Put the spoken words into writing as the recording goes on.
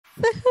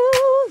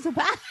Who's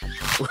about?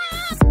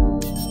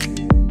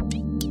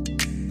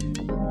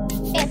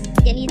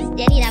 Jenny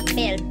la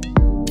Bell.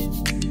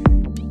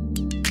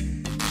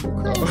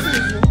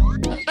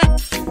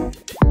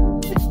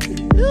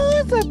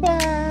 Who's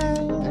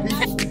about?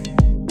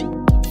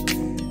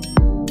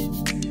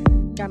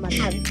 Got my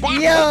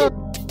yo.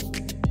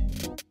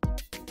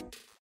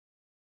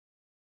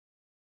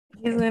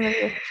 He's gonna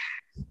be.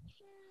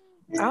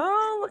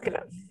 Oh, look at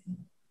him.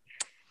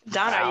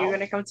 Don, are you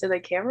gonna come to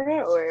the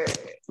camera, or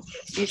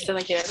you still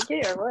in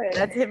Connecticut, or what?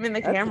 That's him in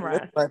the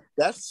camera.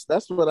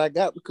 That's what I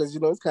got because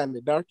it's kind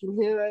of dark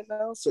in here right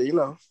now. So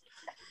I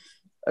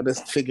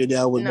just figured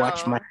y'all would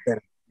watch my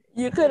setup.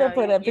 You could have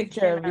put a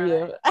picture of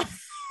you.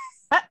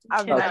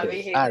 I'm not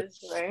behave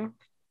this way.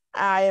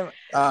 I am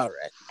all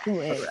right.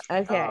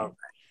 Okay. All right.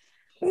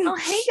 Oh,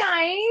 hey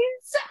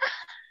guys!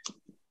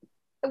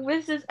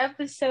 This is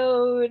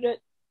episode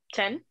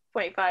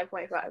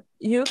 10.5.5.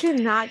 You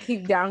cannot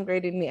keep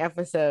downgrading the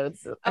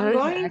episodes. I'm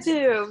going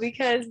to,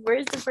 because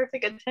where's the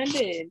perfect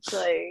attendance?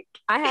 Like,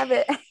 I have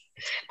it.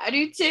 I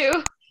do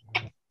too.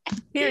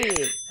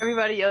 Period.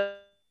 Everybody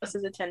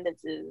else's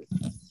attendance is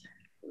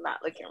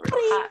not looking real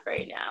hot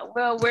right now.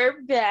 Well,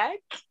 we're back.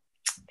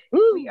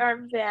 Woo. We are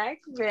back.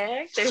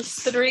 There's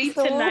 3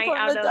 tonight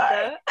out of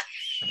the.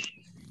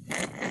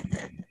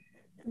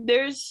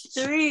 There's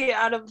 3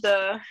 out of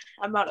the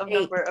amount of 8.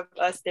 Number of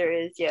us there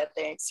is. Yeah,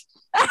 thanks.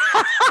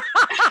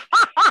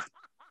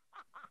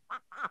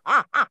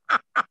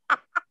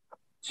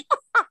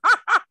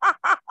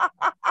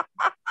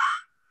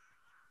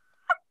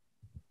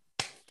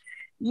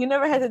 You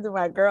never had to do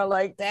my girl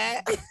like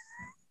that.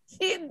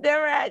 She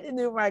never had to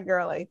do my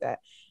girl like that.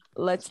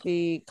 Let's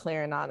be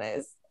clear and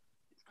honest.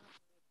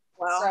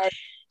 Well,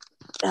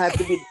 I have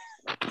to be.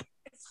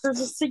 So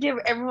just to give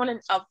everyone an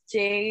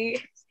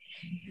update,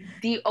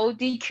 the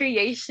OD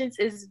Creations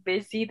is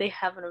busy. They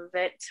have an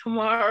event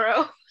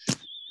tomorrow.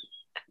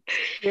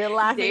 You're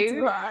laughing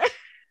too hard.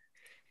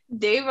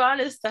 Davon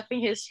is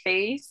stuffing his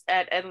face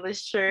at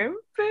Endless Shrimp.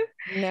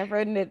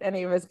 Never did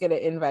any of us get an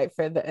invite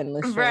for the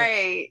Endless Shrimp.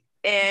 Right.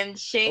 And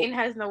Shane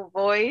has no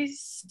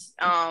voice.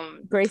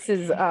 Grace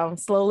is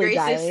slowly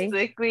dying.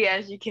 Grace is sickly,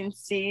 as you can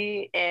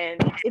see, and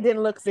it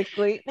didn't look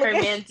sickly. Her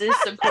man's is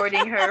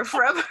supporting her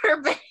from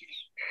her bed.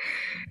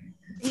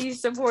 He's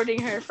supporting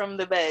her from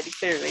the bed,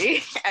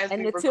 clearly.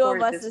 And the 2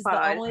 of us is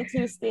the only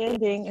 2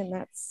 standing, and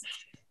that's.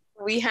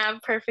 We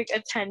have perfect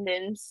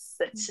attendance.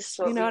 That's just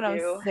what we do. You know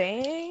what I'm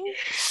saying?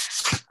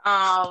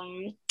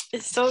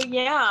 So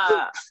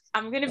yeah,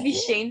 I'm gonna be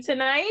Shane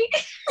tonight.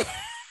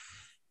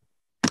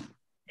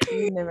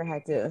 You never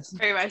had to.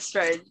 Very much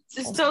right.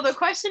 So the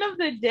question of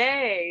the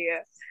day: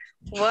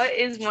 what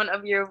is one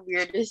of your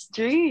weirdest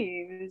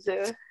dreams?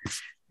 You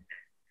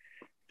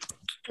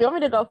want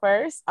me to go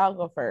first? I'll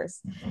go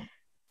first.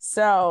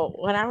 So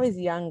when I was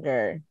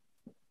younger,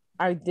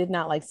 I did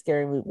not like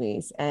scary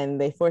movies,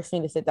 and they forced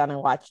me to sit down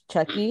and watch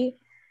Chucky.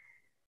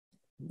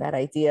 Bad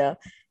idea.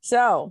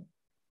 So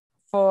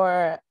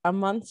for a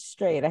month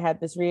straight, I had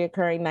this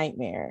reoccurring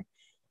nightmare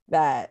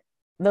that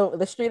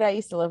the street I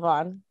used to live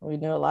on, we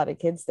knew a lot of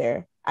kids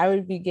there, I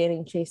would be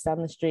getting chased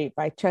down the street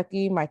by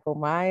Chucky, Michael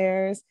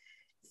Myers,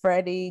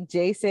 Freddy,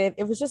 Jason.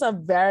 It was just a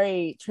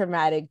very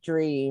traumatic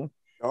dream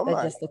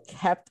that just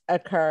kept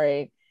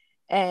occurring.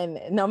 And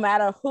no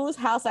matter whose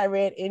house I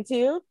ran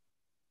into,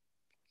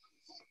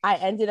 I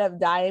ended up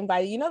dying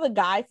by, the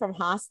guy from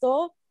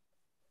Hostel?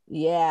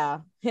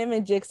 Yeah, him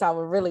and Jigsaw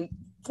were really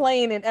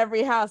playing in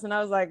every house. And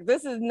I was like,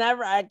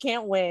 I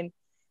can't win.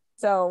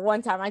 So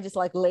one time I just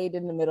laid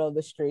in the middle of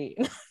the street.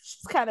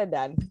 Just kind of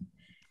done.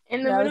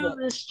 In the middle of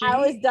the street? I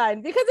was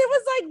done because it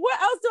was like, what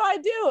else do I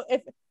do?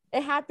 If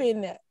it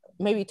happened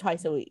maybe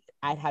twice a week,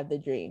 I'd have the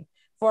dream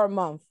for a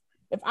month.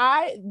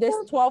 There's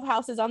 12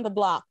 houses on the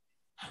block.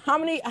 How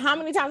many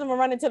times am I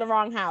running to the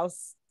wrong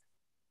house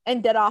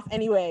and dead off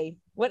anyway?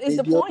 What is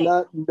the point? Did you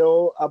not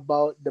know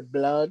about the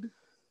blood?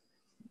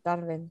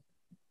 Donovan.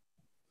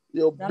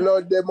 Your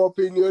blood them up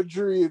in your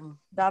dream.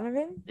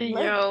 Donovan?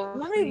 Yo.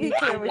 Let me be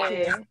clear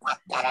with you.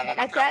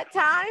 At that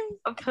time,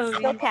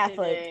 still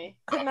Catholic.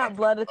 Could not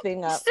blood a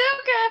thing up. Still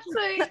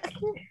Catholic.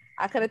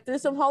 I could have threw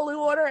some holy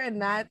water, and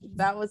that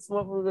was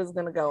what we was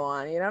going to go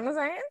on. You know what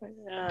I'm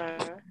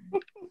saying?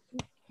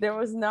 There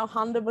was no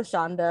Honda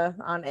Bashanda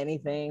on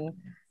anything.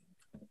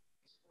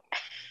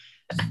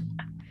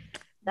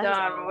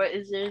 Don, what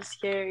is your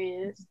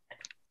scariest,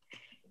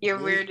 your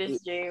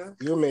weirdest dream?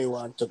 You may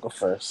want to go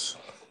first.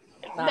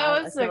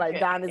 I feel like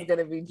Don is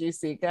gonna be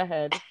juicy. Go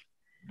ahead.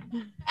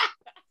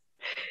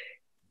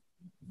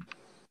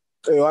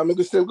 You want me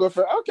to still go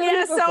first? Okay.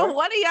 Yeah. So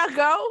what do y'all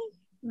go?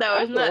 No,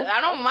 it's not.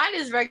 I don't mind.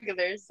 It's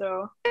regular,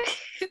 so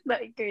it's not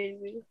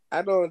crazy.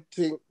 I don't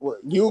think. Well,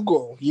 you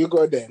go. You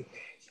go then.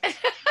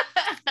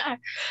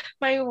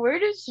 My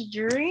weirdest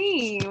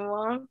dream.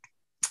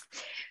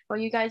 Well,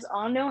 you guys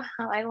all know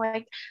how I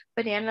like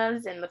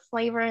bananas and the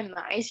flavor and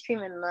the ice cream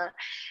and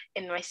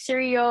my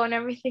cereal and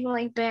everything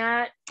like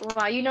that.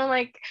 Well,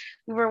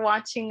 we were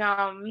watching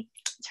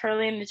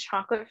Charlie and the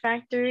Chocolate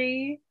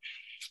Factory,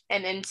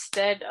 and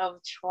instead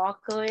of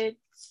chocolates,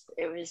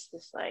 it was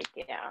just like,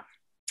 yeah,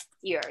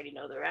 you already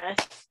know the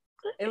rest.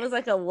 It was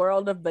like a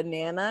world of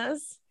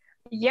bananas.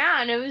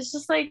 Yeah, and it was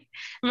just like,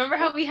 remember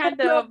how we had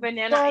the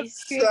banana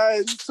ice cream?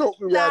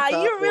 Nah,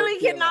 you really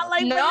cannot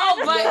like No,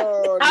 bananas. but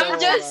No, I'm no,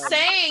 just man.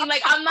 saying,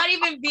 like, I'm not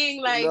even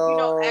being like,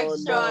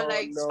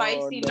 extra,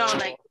 spicy. No, no.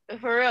 like,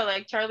 for real,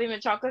 like Charlie and the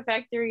Chocolate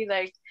Factory,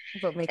 like,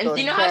 But make and it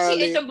you know bananas. how she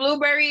Charlie-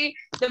 ate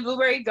the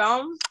blueberry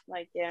gum?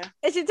 Like, yeah.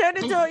 And you turned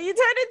into a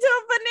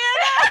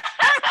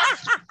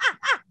banana.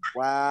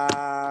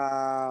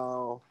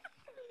 Wow.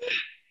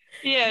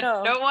 Yeah,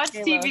 No, don't watch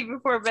Kayla. TV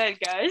before bed,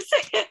 guys.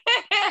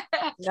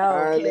 No,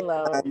 Charlie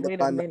Kayla, and wait a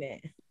banana.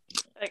 minute.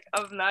 Like,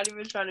 I'm not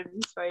even trying to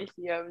be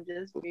spicy. I'm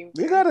just being.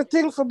 We got a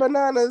thing for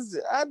bananas.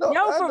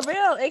 Yo, for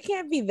real, it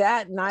can't be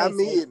that nice. I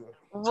mean,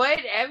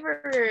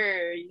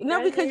 Whatever.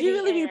 no, because you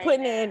really be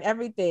putting it in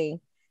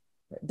everything,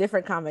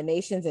 different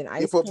combinations and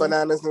ice you put cream.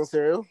 bananas in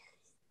cereal?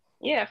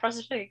 Yeah,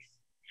 Frosted Flakes.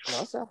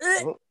 No, sir.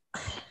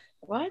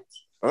 What?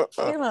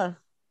 Kayla,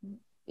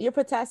 your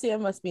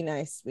potassium must be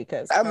nice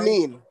because I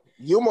mean,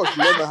 you must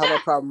never have a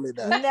problem with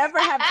that. never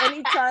have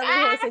any Charlie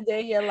horse a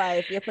day in your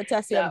life. Your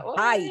potassium That was-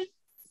 high.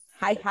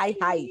 My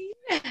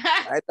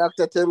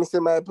doctor tell me say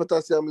my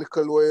potassium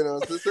little low, you know.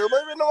 So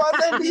maybe no one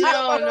let me eat a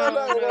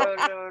banana, you know.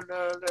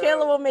 No.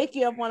 Kayla will make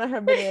you up one of her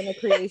banana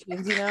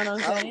creations. You know what I'm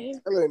saying?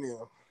 I'm telling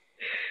you.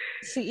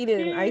 She eat it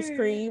in ice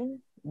cream,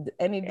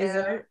 any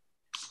dessert.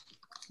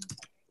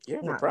 You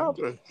have a Not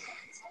problem.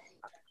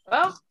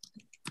 Well,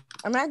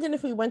 Imagine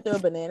if we went through a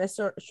banana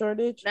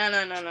shortage.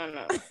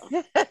 no.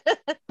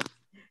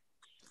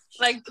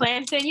 Like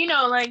plantain,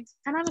 like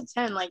 10 out of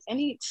 10. Like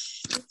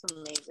it's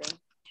amazing.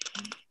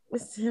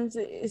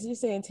 Is you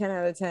saying 10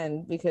 out of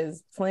 10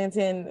 because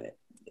plantain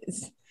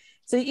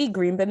so you eat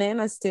green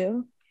bananas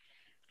too?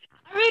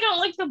 I really don't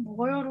like the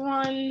boiled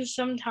ones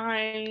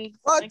sometimes.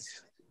 What? Like,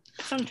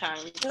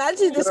 sometimes. Not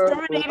you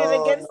discriminating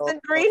against the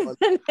green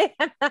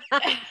banana.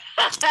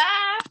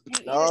 You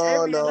eat it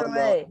every other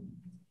way.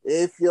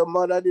 If your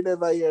mother did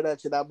ever hear that,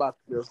 she'd have backed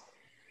you.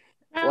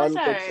 No, One it's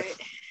good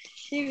alright.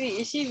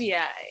 She be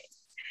alright.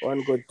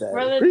 One good time.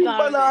 Brother Green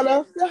Donovan.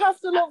 banana. You have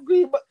to love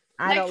green banana.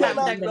 I don't Next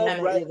like time, green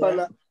next banana time.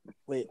 either.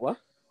 Wait, what?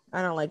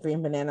 I don't like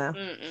green banana.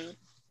 Mm-mm.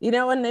 You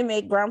know when they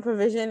make ground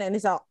provision and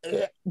it's all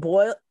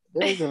boiled?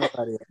 Where's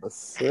everybody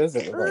else? Where's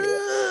everybody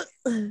else?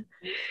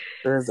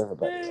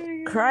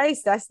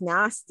 Christ, that's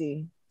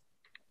nasty.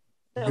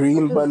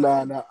 Green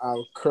banana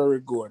and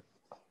curry goat.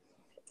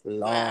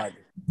 Lord.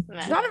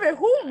 Nah. Donovan,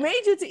 who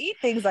made you to eat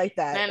things like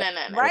that?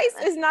 No. Rice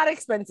is not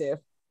expensive.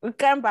 We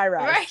can buy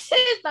rice. Rice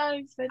is not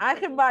expensive. I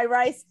can buy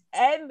rice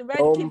and red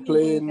kidney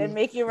beans and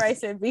make you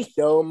rice and beans.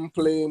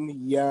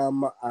 Dumpling,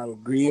 yam,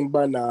 and green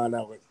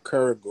banana with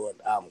curry goat.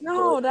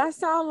 No, that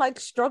sounds like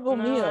struggle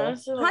No, meal.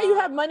 that's a How you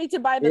lot. have money to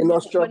buy the Ain't no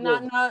meat, but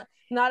not struggle.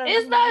 enough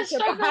It's money not to buy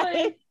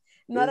struggling.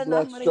 not It's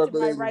enough not money to buy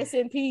struggling. rice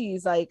and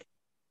peas. Like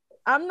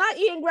I'm not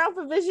eating ground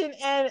provision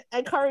and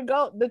curry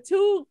goat. The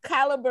two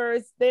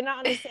calibers, they're not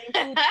on the same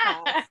food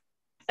class.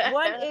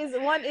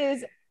 One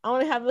is I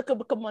only have a little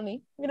bit of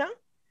money,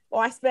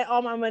 or I spent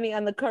all my money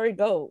on the curry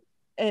goat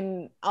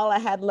and all I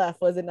had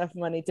left was enough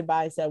money to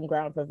buy some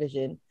ground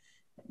provision.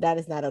 That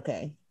is not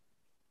okay.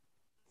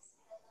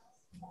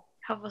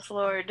 Help us,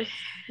 Lord.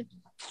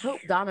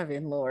 Help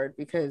Donovan, Lord,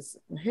 because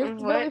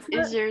What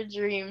is your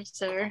dream,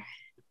 sir?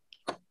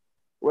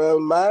 Well,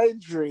 my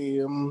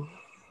dream.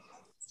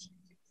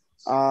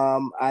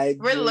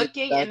 We're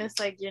looking and it's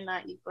like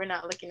we're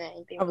not looking at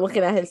anything. I'm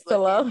looking at his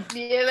pillow.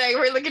 Yeah, like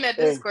we're looking at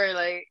this square,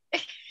 like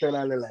turn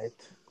on the light.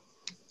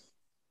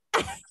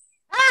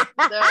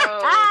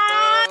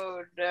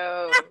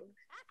 No.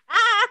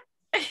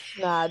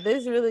 Nah,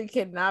 this really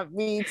cannot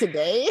be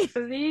today.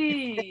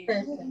 Please.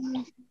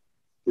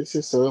 This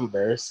is so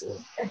embarrassing.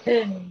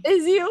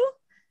 Is you?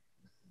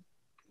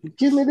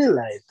 Give me the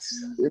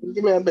light.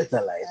 Give me a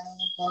better light.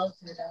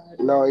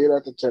 No, you don't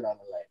have to turn on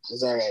the light.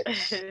 It's all right.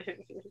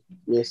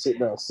 You sit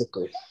down,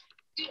 sickly.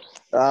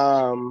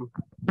 Okay.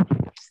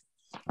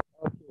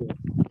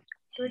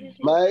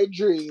 My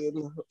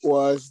dream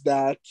was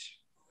that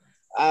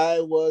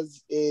I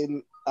was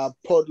in a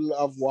puddle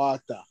of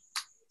water.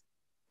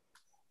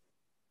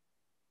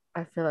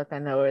 I feel like I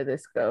know where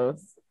this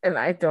goes, and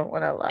I don't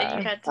want to lie.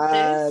 And you had to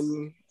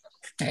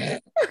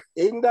And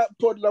in that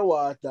puddle of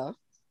water,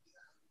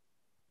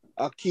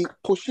 I keep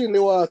pushing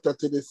the water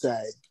to the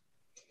side.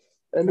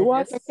 And the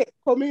water kept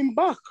coming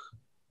back.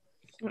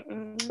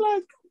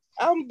 Like,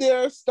 I'm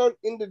there stuck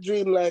in the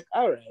dream, like,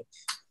 all right,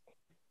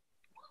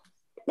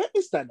 let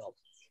me stand up.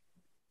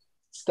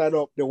 Stand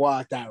up, the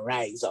water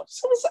rise up.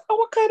 So I said, oh,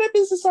 what kind of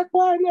business I go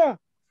on here?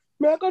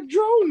 I got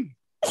drown.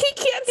 He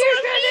can't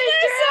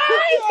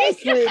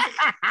swim either.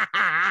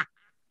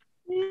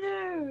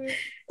 Is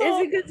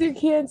it because you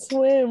can't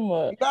swim?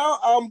 Now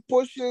I'm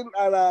pushing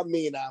and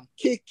I'm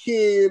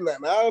kicking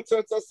and all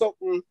sorts of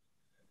something.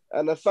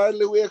 And I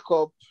finally wake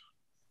up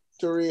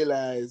to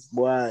realize,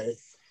 boy,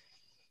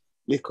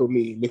 little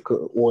me,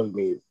 little old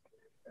me,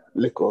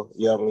 little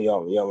young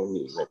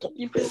me.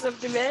 You pissed up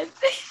the bed?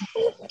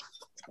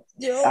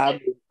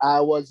 I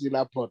was in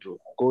a puddle.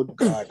 Good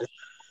God.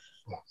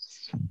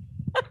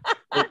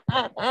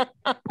 I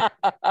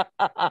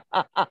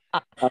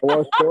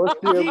was so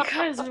ashamed.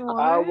 Because I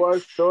what?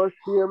 was so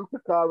ashamed to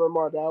call my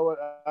mother. I was,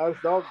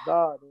 oh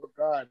God, oh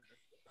God,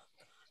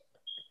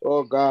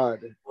 oh God.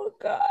 Oh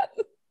God.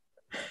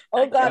 I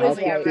Oh God can is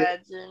only right.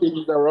 imagine.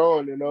 Things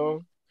around, drink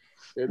No.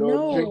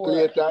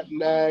 late at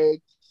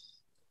night,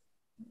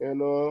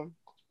 go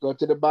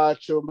to the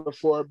bathroom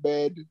before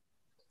bed.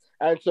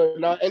 And so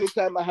now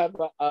anytime I have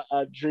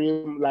a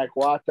dream like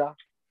water,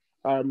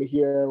 I'm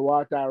here,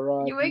 water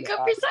run. You wake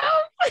up yourself?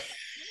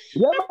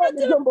 Yeah, man,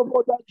 me jump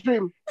about that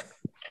dream.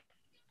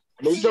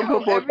 Me jump Yo,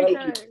 about every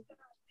that time. dream.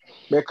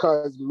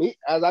 Because me,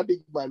 as a big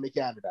man, me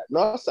can't do that.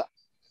 No, sir.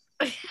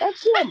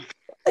 That's him.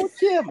 That's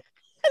him.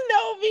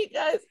 No,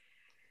 because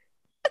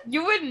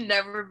You would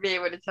never be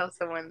able to tell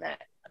someone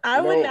that.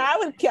 I would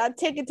No. I'd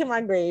take it to my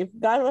grave.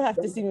 God will have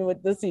to see me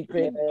with the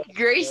secret.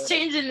 Grace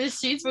changing the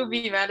sheets would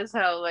be mad as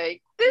hell.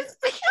 Like, this.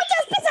 Piss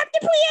up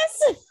the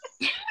place.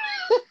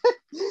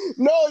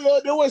 No,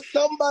 there was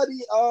somebody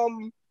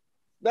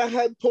that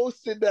had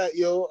posted that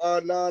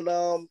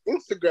on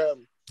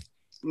Instagram.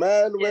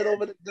 Man went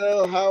over to the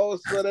girl house,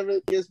 whatever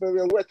it is, maybe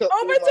and went up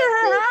Over to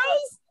her bed.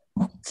 house?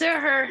 To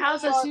her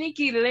house, a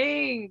sneaky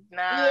link.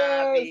 Nah,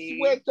 Yes, B.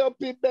 went up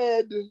in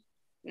bed.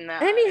 Nah.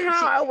 Anyhow,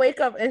 I wake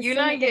up and You're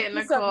somebody not getting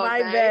a piss up call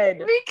my back. bed.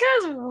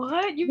 Because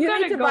what? You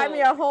gotta need to go. buy me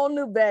a whole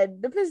new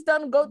bed. The piss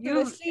doesn't go through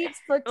You- the sheets,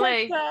 protect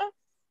like- her.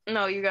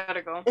 No, you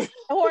gotta go.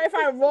 Or if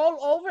I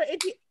roll over,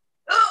 it's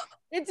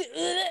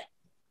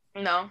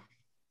No,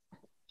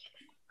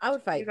 I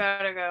would you fight.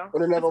 gotta go.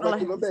 Would have never That's all went I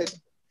to the have to bed. say.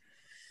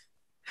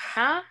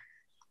 Huh?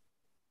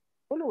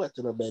 Would have went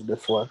to the bed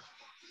before.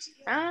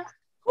 Huh?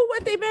 Who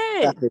wet they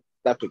bed?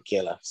 Stop it,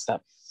 Kayla.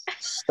 Stop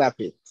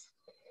it.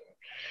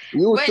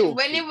 You too.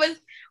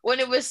 When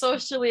it was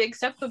socially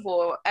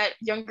acceptable at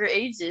younger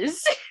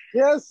ages.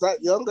 Yes,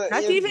 at younger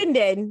Not age. even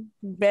then.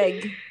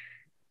 Beg.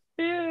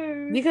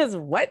 Yeah. Because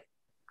what?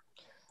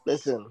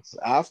 Listen,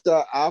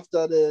 after I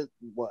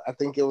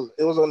think it was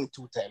only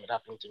 2 times it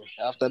happened to me.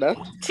 After that,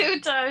 Two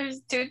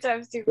times too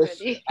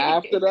many.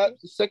 after that,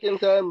 the second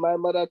time my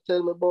mother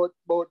tell me about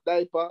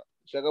diaper.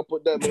 She gonna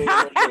put that in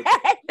my bed.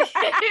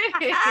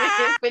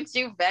 Put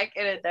you back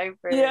in a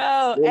diaper.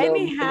 Yo,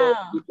 anyhow,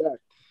 that.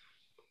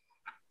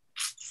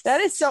 that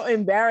is so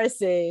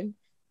embarrassing.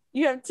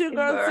 You have two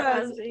girls.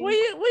 Embarrassing. What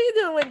you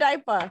doing with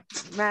diaper,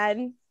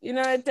 man? You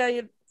know, I tell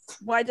you,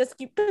 why just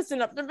keep pissing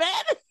up the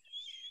bed?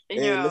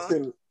 Hey, Yo.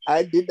 listen,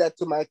 I did that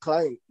to my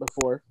client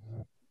before.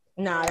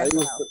 Nah, I that's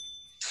used not. to,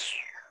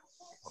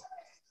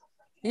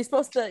 You're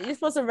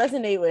supposed to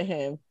resonate with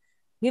him.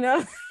 You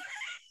know,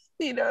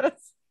 you know.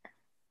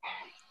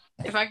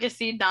 If I could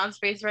see Don's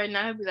face right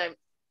now, he'd be like,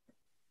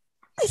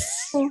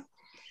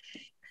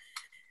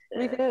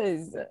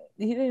 Because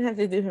you didn't have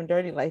to do him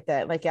dirty like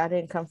that. Like y'all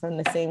didn't come from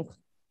the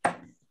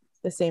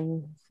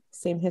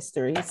same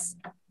histories.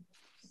 I'm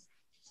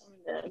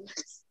dead.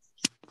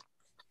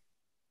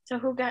 So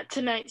who got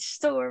tonight's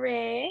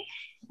story?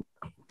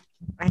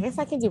 I guess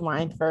I can do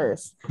mine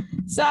first.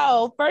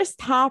 So first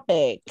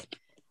topic.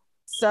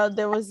 So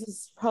there was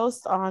this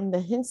post on the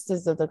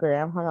Hinstas of the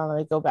gram. Hold on, let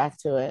me go back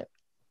to it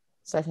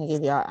so I can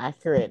give y'all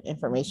accurate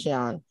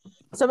information.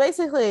 So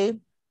basically,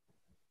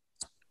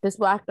 this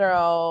Black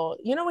girl,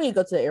 you know, when you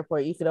go to the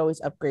airport, you could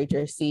always upgrade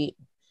your seat,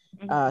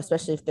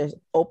 especially if there's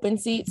open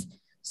seats.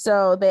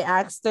 So they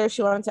asked her,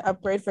 she wanted to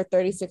upgrade for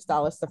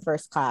 $36 to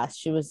first class.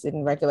 She was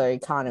in regular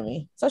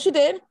economy. So she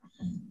did.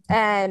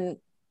 And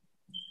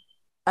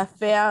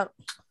we're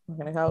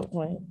gonna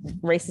go,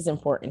 race is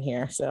important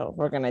here. So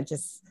we're gonna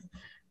just,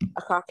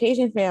 a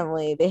Caucasian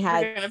family, they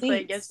had We're gonna seats,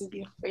 play Guess With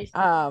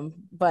You.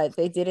 but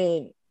they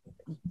didn't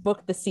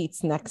book the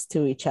seats next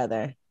to each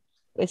other,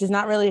 which is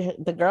not really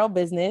the girl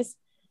business.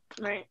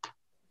 Right.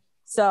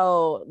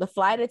 So the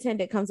flight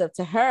attendant comes up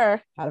to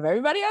her out of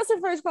everybody else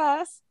in first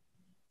class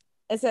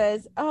and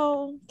says,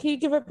 "Oh, can you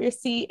give up your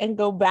seat and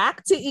go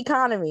back to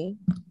economy?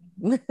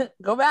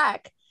 Go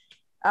back,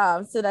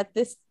 so that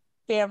this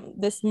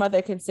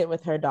mother can sit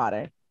with her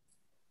daughter."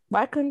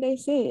 Why couldn't they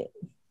sit?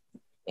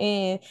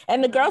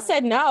 And the girl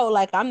said, "No,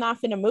 like I'm not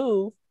finna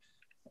move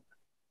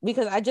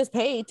because I just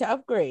paid to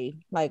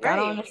upgrade. Like I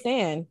don't Right.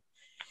 understand."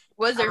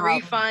 Was a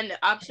refund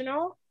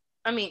optional?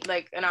 I mean,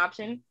 like an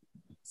option?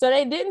 So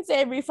they didn't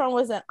say refund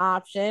was an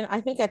option.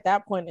 I think at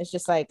that point it's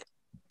just like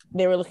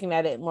they were looking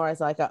at it more as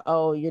like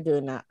you're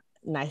doing a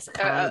nice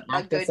kind A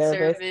active good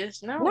service.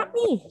 service? No. Not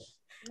me.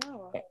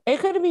 No. It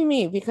could be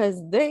me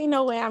because there ain't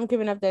no way I'm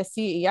giving up that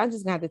seat. Y'all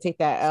just gonna have to take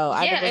that L.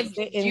 Yeah,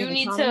 if you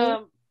need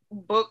to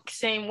book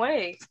same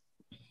way.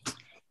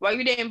 Why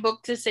you didn't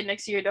book to sit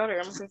next to your daughter?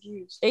 I'm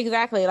confused.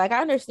 Exactly. Like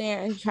I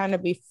understand trying to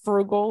be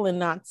frugal and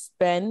not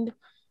spend,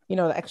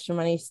 the extra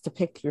monies to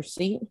pick your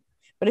seat.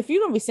 But if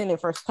you're gonna be sitting in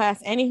first class,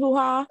 any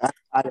hoo-ha,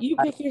 you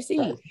pick your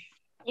seat.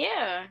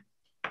 Yeah,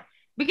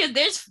 because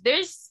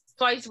there's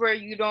flights where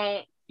you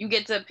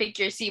get to pick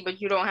your seat,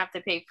 but you don't have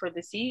to pay for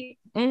the seat.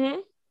 Mm-hmm.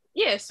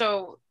 Yeah,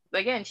 so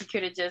again, she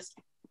could have just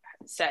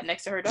sat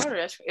next to her daughter.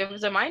 It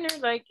was a minor.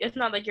 Like, it's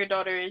not like your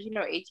daughter is,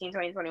 18,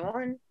 20,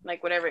 21,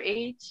 like whatever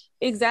age.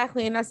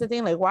 Exactly. And that's the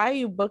thing. Like, why are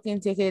you booking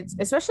tickets,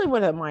 especially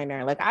with a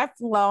minor? Like, I've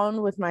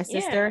flown with my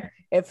sister.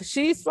 If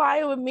she's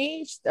flying with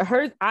me,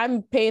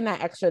 I'm paying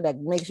that extra to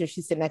make sure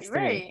she sit next to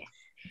me.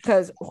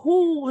 Because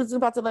who was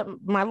about to let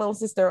my little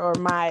sister or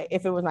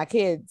if it was my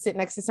kid, sit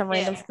next to some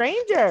random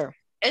stranger?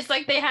 It's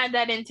like they had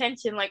that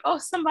intention, like, oh,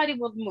 somebody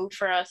will move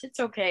for us. It's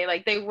okay.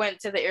 Like, they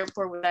went to the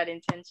airport with that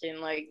intention.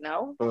 Like,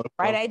 no.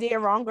 Right idea,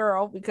 wrong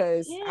girl.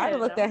 Because I'd have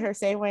looked at her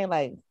same way,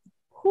 like,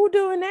 who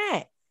doing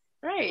that?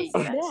 Right.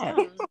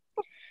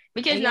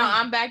 Because now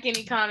I'm back in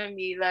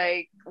economy,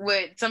 like,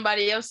 with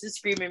somebody else's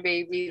screaming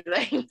baby.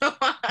 Like,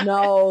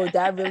 no,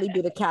 that really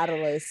be the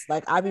catalyst.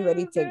 Like, I'd be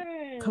ready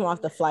to come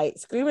off the flight.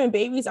 Screaming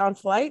babies on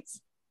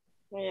flights?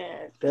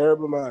 Yeah.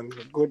 Terrible, man.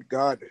 Good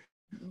God.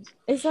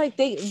 It's like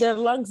their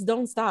lungs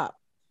don't stop.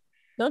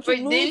 Don't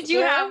you? But didn't you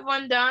have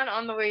one done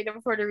on the way to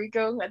Puerto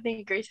Rico? I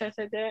think Grace has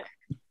said that.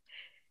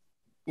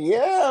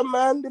 Yeah,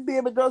 man. The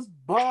baby just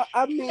bought.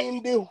 I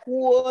mean, the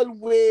whole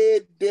way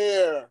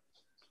there.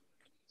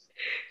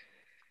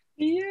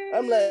 Yeah.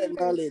 I'm like,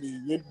 no,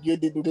 lady, you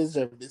didn't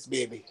deserve this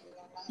baby.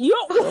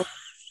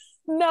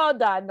 No,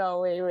 Dad,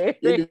 no, wait.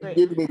 You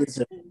didn't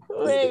deserve.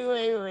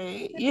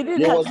 Wait. You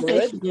didn't have to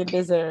say you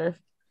deserve.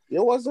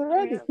 You wasn't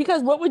ready.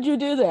 Because what would you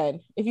do then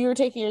if you were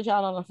taking your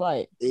child on a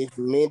flight? If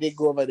me they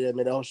go over there,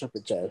 me don't hush up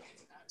the child.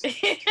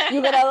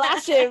 You're gonna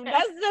lash him.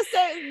 That's just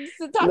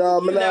it. No,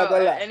 I'm not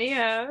gonna laugh.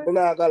 Anyhow, I'm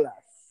not gonna laugh.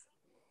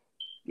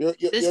 You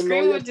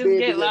scream will just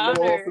get louder.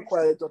 You know how to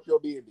quiet up your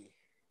baby.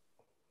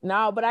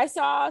 No, but I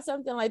saw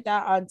something like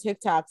that on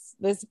TikTok.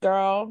 This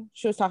girl,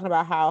 she was talking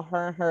about how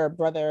her and her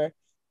brother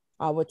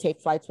would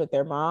take flights with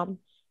their mom,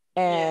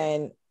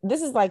 and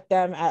this is like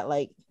them at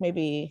like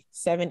maybe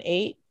 7,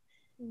 8.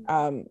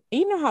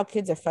 You know how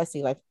kids are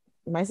fussy. Like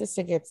my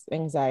sister gets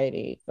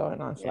anxiety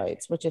going on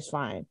flights, which is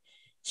fine.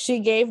 She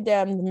gave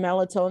them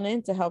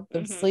melatonin to help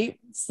them sleep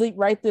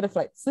right through the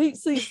flight. Sleep.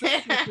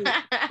 They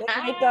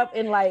wake up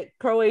in like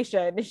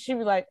Croatia, and she'd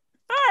be like,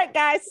 "All right,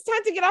 guys, it's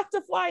time to get off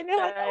the flight." And they're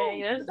like, "Oh,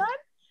 we're done."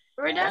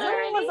 We're done.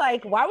 Everyone was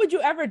like, "Why would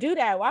you ever do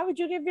that? Why would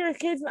you give your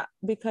kids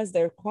because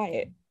they're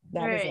quiet?"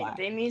 That is why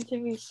they need to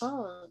be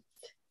calm.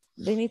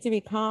 They need to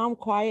be calm,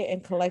 quiet,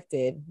 and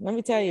collected. Let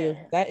me tell you,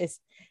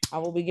 I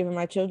will be giving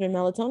my children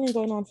melatonin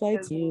going on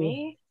flights.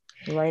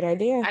 Right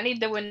idea. I need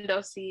the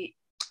window seat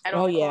at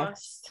all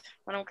costs.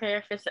 I don't care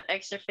if it's an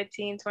extra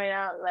 15, 20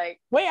 out.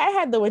 Like, wait, I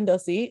had the window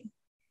seat.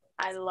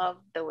 I love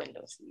the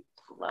window seat.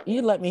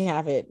 You let me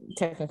have it,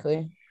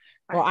 technically.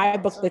 Well, I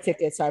booked the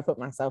ticket, so I put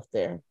myself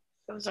there.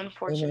 It was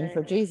unfortunate. Amen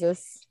for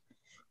Jesus.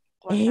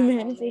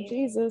 Amen for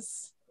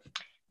Jesus.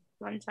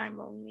 One time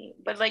only.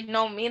 But like,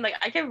 no, like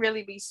I can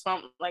really be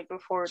slumped like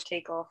before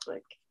takeoff.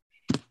 Like,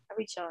 I'll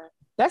be chilling.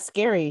 That's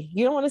scary.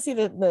 You don't want to see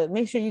the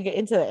make sure you get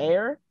into the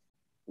air.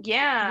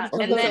 Yeah.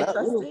 And then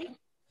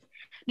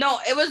no,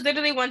 it was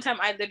literally one time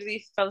I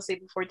literally fell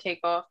asleep before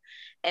takeoff.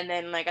 And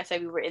then, like I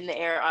said, we were in the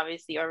air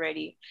obviously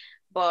already.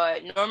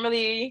 But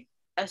normally,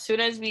 as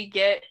soon as we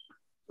get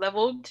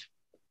leveled,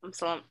 I'm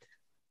slumped.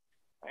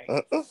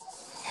 Right.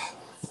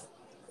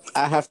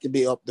 I have to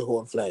be up the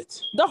whole flight.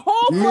 The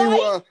whole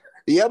flight?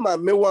 Yeah,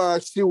 man. Me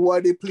want to see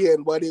what they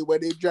playing, what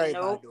they drive.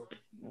 Nope.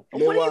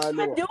 What are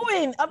you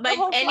doing? Up like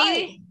the whole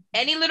flight?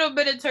 Any little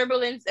bit of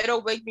turbulence,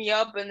 it'll wake me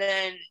up, and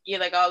then you're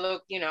like, "Oh,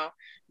 look,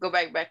 go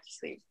back to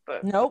sleep."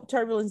 But nope,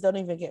 turbulence don't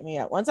even get me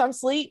up. Once I'm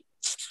asleep,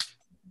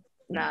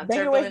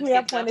 they wake me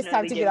up when it's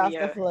time to get off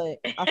the flight.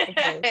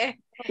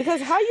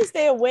 Because how you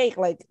stay awake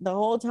like the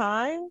whole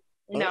time?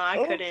 No,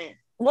 I couldn't.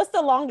 What's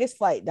the longest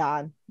flight,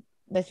 Don,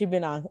 that you've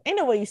been on? Ain't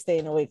no way you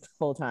staying awake the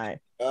whole time.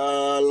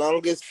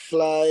 Longest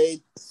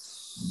flight,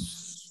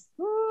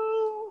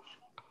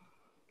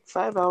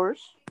 5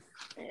 hours.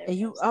 And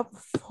you up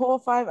 4 or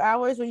 5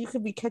 hours when you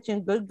could be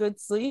catching good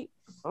sleep?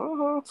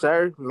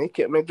 Sorry, me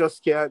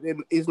just can't.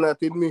 It's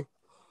not in me.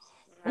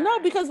 No,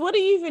 because what are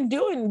you even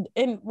doing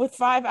with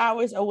 5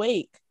 hours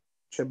awake?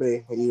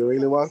 Chabe, you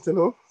really want to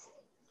know?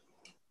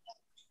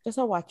 Just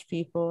to watch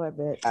people, I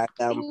bet. I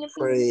am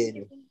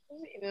praying.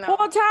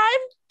 Full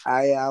time?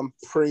 I am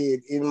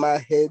praying in my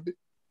head.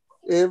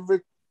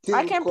 Everything.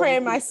 I can pray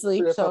in my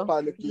sleep, so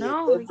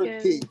no,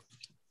 everything.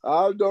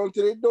 All down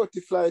to the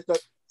dirty flight.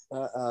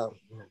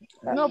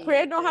 No,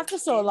 prayer don't have to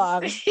so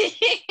long.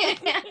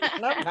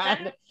 No,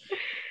 God.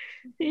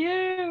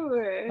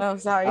 Yeah. I'm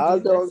sorry. All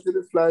down to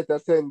the flight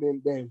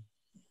attendant then.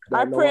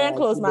 I pray and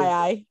close my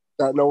eye.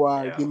 That no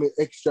one give me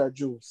extra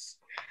juice.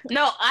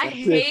 No, I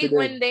hate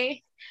when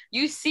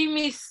you see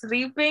me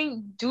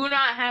sleeping. Do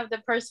not have the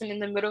person in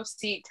the middle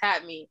seat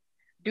tap me.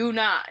 Do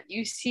not.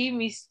 You see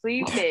me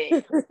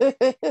sleeping.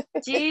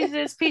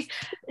 Jesus, please.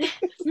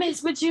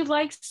 Miss, would you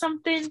like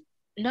something?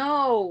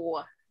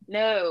 No.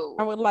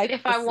 I would like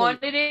if I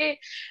wanted it,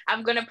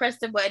 I'm gonna press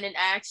the button and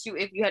ask you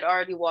if you had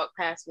already walked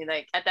past me.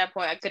 Like at that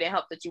point, I couldn't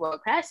help that you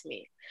walked past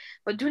me.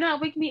 But do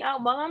not wake me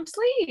up while I'm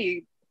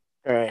asleep.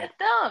 All right.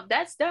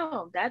 That's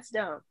dumb. That's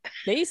dumb.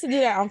 They used to do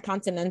that on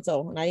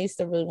Continental, and I used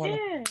to really want to.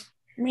 Yeah.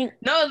 I mean,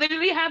 No, it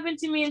literally happened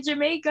to me in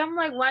Jamaica. I'm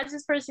like, why is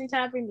this person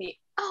tapping me?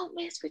 Oh,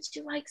 miss, would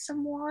you like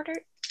some water?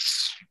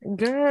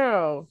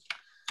 girl,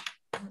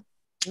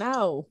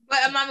 no. But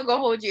I'm not gonna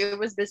hold you. It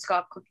was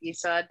Biscoff cookies,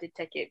 so I did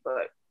take it.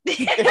 But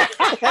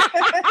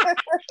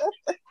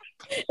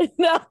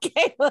No,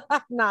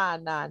 Kayla, nah.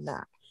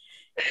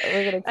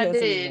 We're gonna I cancel you,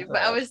 did, but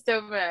I was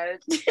still mad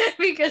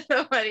because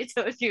somebody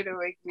told you to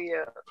wake me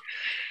up.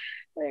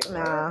 Like,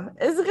 Nah,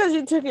 it's because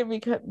you took it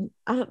because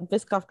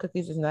Biscoff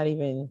cookies is not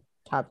even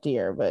top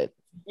tier, but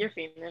you're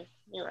female.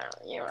 You're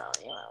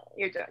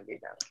done.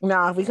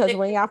 nah, because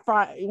when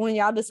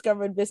y'all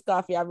discovered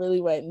Biscoff, y'all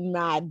really went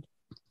mad.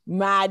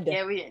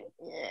 Yeah.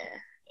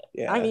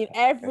 Yeah. I mean,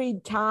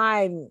 every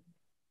time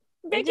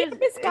they get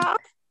Biscoff.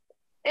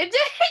 Yo,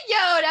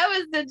 that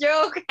was the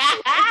joke.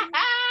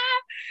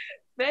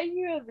 Thank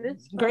you,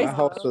 this. Grace My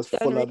house was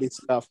full of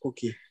Biscoff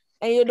cookie.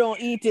 And you don't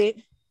eat it.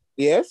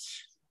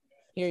 Yes.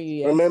 Hear you,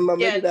 yes. Remember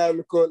Yes. maybe that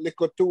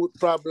little tooth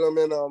problem,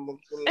 you know.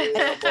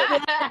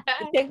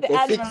 Take the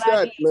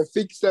Me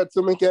fix that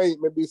so I can eat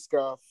my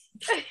Biscoff.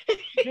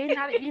 They're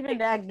not even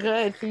that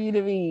good for you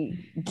to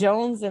be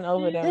jonesing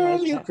over them. Girl,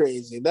 Like you that.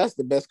 crazy. That's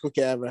the best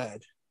cookie I ever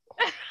had.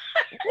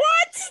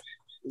 What?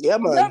 Yeah,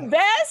 The man.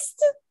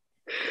 best?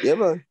 Yeah,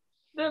 man.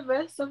 The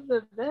best of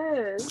the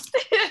best.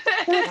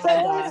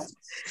 God.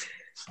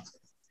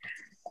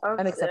 I'm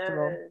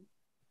Unacceptable. dead.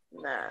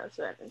 Nah,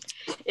 son.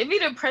 It be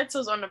the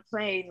pretzels on the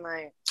plane,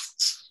 like.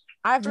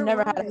 I've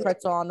never had a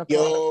pretzel on the plane.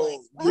 Yo,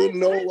 you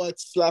know what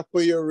slap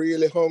when you're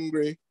really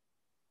hungry?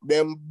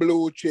 Them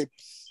blue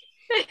chips.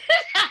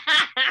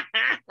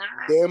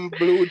 Them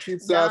blue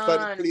chips off of the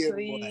Don, plane,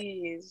 boy.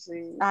 please.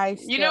 I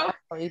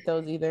don't eat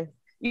those either.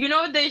 You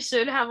know what they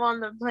should have on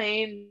the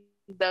plane?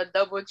 The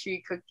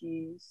DoubleTree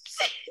cookies.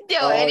 Yo,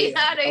 Oh,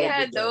 anyhow yeah. they Oh,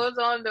 had yeah. those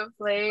on the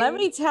plane. Let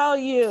me tell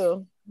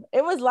you,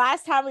 it was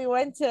last time we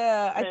went to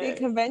I think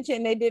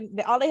convention.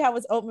 All they had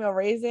was oatmeal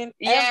raisin.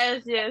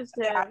 Yes.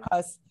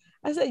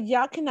 I said,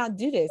 y'all cannot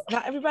do this.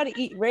 Not everybody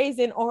eat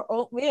raisin or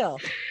oatmeal.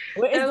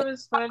 Where is That the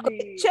was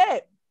funny.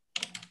 chip?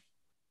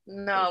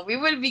 No, we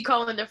would be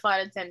calling the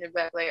flight attendant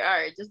back, like, all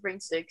right, just bring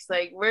 6.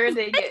 Like, where are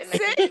they getting the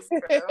Six? cookies from?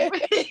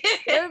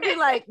 It would be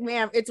like,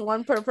 ma'am, it's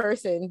one per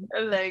person.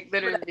 Like, I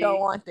literally. don't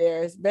want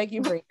theirs. Beg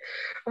you bring.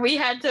 We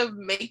had to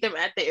make them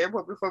at the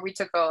airport before we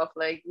took off.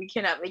 Like, we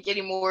cannot make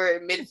any more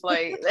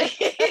mid-flight.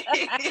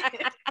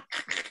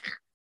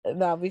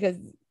 No, because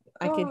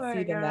I Oh can my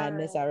see the God.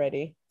 madness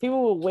already.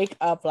 People will wake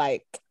up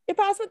like, you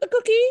passed with the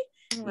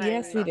cookie?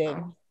 Yes, we did.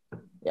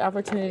 The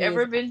opportunity.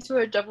 Ever been to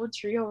a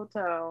DoubleTree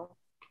hotel?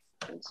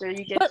 I'm sure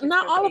you get. But your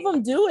not all of cookie.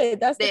 them do it.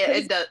 That's the Yeah,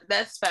 crazy. it does.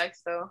 That's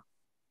facts, though.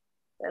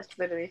 That's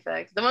literally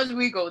facts. The ones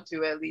we go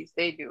to, at least,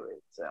 they do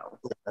it. So.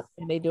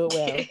 And they do it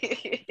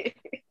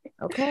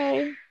well.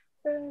 Okay.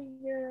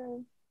 Yeah.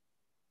 All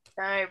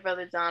right,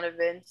 brother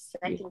Donovan.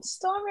 Second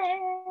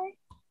story.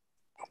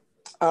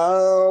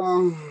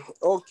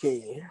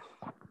 Okay.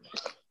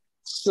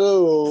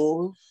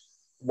 So,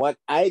 what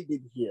I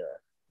did here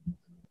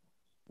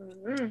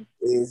Mm-hmm.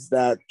 is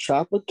that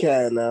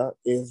Tropicana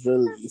is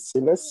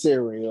releasing a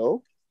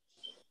cereal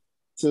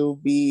to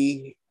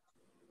be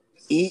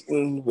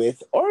eaten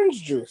with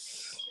orange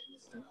juice,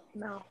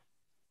 No,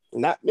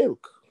 not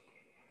milk.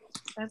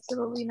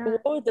 absolutely not.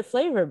 What would the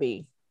flavor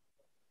be?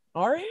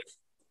 Orange?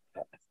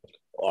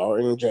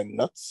 Orange and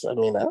nuts. I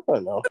mean, I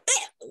don't know.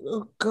 Oh,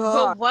 But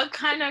God. what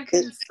kind of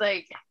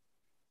like?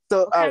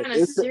 So, What kind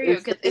of cereal?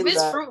 Because if it's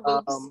that, Fruit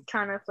Loops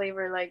kind of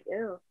flavor, like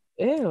ew.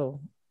 Ew.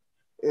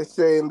 it's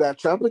saying that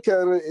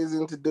Tropicana is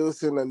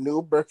introducing a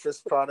new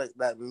breakfast product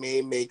that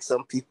may make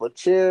some people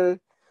cheer,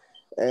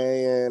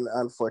 and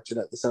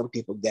unfortunately, some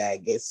people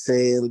gag. It's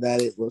saying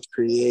that it will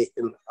create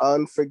an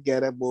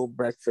unforgettable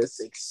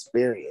breakfast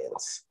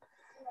experience.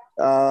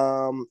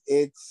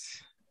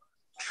 It's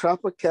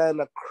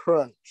Tropicana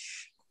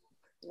Crunch,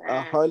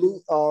 a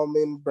honey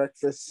almond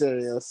breakfast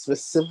cereal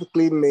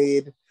specifically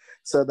made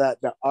so that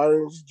the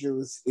orange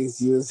juice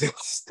is used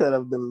instead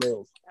of the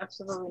milk.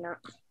 Absolutely not.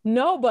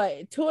 No,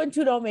 but 2 and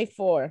 2 don't make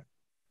 4.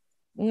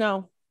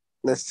 No.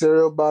 The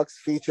cereal box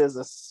features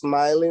a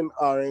smiling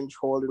orange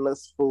holding a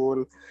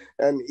spoon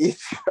and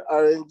each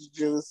orange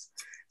juice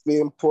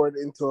being poured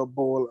into a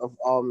bowl of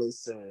almond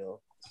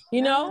cereal.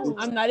 You know,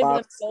 I'm not even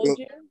going to hold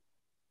you.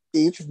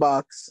 Each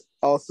box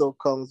also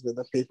comes with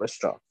a paper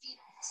straw.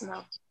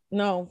 No.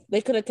 No,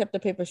 they could have kept the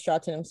paper straw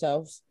to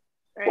themselves.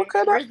 Right. What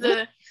kind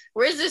of-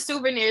 Where's the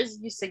souvenirs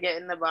you used to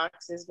get in the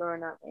boxes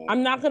growing up? Man?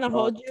 I'm not going to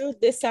hold you.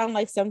 This sounds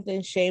like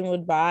something Shane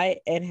would buy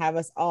and have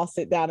us all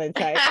sit down and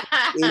try.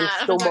 His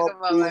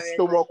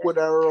stomach would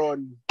have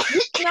run.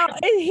 No,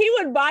 he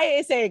would buy it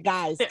and say,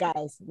 guys,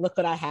 look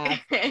what I have.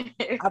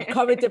 I'm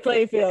coming to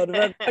Playfield. We're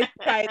going to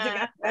try it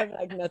together. I'm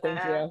like, nothing,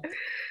 Jill.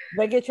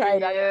 Make it try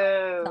it out.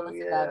 Tell us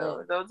about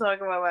it. Don't talk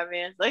about my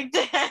man's like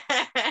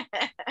that.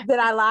 Did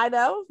I lie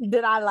though?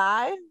 Did I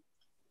lie?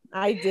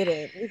 I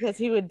didn't, because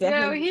he would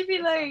definitely. He'd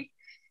be like,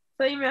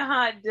 flaming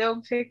hot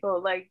dill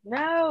pickle. Like,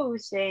 no,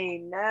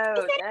 Shane, no,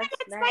 that's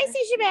not spicy,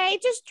 Shabay.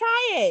 Just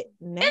try it.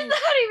 No. It's not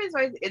even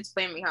spicy. It's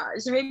flaming hot.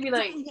 It made me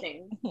like,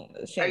 Shane,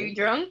 are you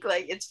drunk?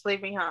 Like, it's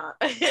flaming hot.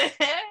 It's just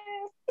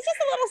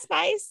a little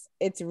spice.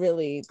 It's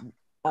really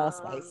all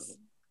spice.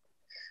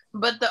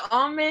 But the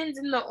almonds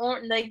and the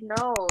orange, like,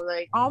 no,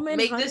 like, almond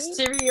make honey? this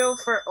cereal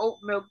for oat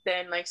milk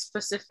then, like,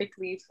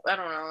 specifically, I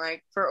don't know,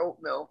 like, for oat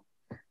milk.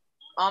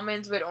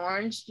 Almonds with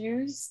orange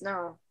juice?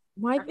 No.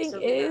 My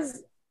thing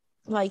is,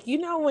 like, you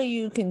know, when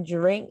you can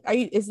drink,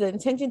 is the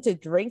intention to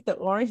drink the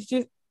orange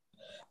juice?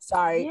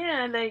 Sorry.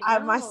 Yeah, like,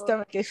 my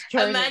stomach is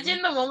churning.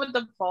 Imagine the one with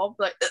the pulp,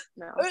 like,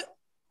 no.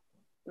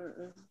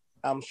 Mm-mm.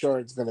 I'm sure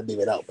it's going to be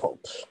without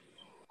pulp.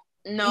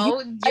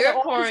 No,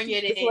 you're pouring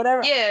it in.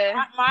 Whatever.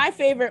 Yeah. My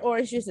favorite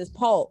orange juice is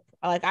pulp.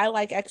 Like, I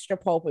like extra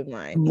pulp in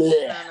mine. No.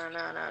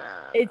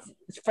 It's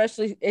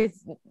freshly.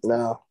 It's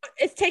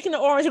taking the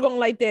orange and going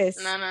like this.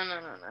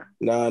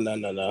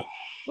 No.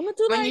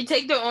 When you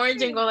take the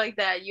orange and go like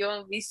that, you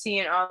won't be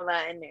seeing all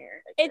that in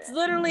there. Like it's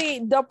literally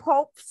the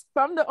pulp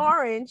from the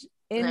orange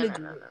in the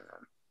juice.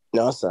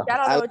 No, sir.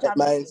 I like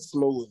mine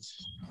smooth.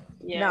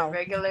 Yeah,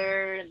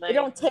 regular. Like, it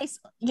don't taste,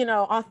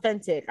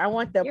 authentic. I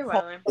want the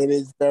pulp. It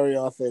is very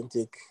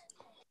authentic.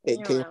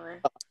 It came.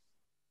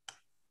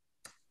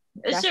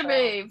 It should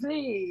be,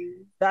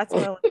 please. That's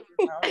what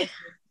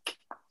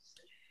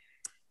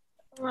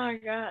Oh my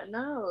God,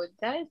 no,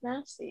 that is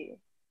nasty.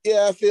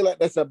 Yeah, I feel like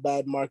that's a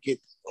bad market.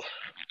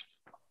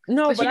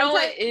 No, but you know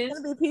what is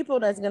gonna be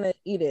people that's gonna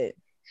eat it.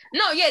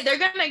 No, yeah, they're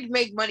gonna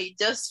make money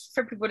just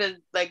for people to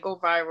like go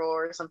viral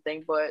or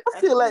something. But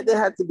I feel like they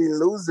had to be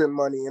losing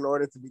money in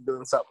order to be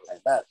doing something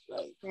like that.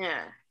 Like,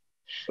 yeah,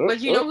 but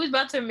you know who's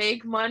about to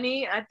make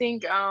money? I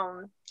think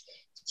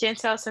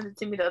Chantel sent it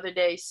to me the other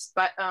day.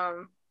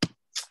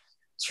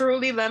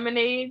 Truly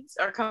lemonades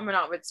are coming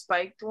out with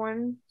spiked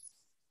ones.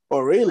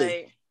 Oh, really?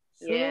 Like,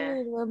 yeah,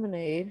 Truly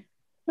lemonade.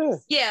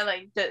 Yeah,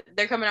 like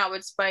they're coming out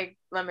with spiked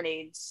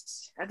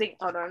lemonades. I think.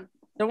 Hold on.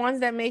 The ones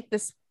that make the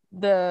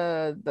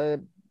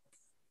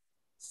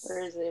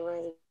Where is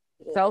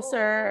it?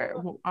 seltzer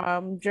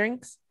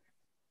drinks.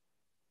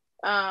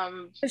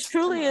 It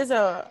Truly is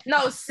a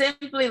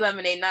Simply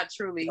lemonade, not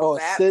Truly. Oh,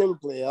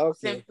 Simply. Okay.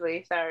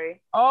 Simply.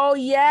 Sorry. Oh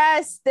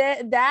yes,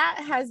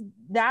 that has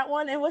that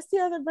one. And what's the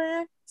other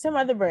brand? Some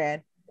other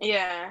brand.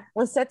 Yeah.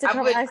 Was set to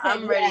come.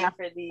 I'm ready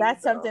for these.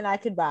 That's something I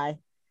could buy.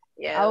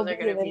 Yeah, I'll be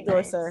an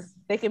endorser. Nice.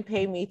 They can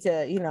pay me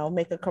to,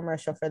 make a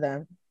commercial for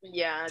them.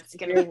 Yeah, it's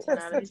gonna be 10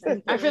 out of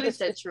 10. I really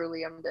said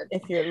Truly. I'm dead.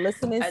 If you're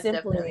listening,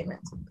 Simply,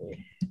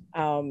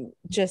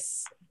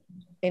 just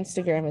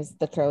Instagram is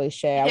the Curly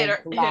Shay.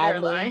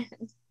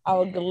 I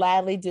would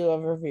gladly do a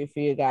review for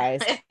you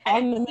guys.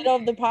 I'm in the middle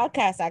of the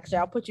podcast. Actually,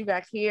 I'll put you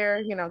back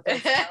here.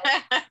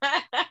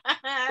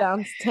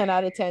 Sounds 10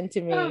 out of 10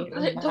 to me.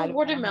 The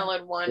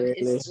watermelon one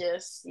is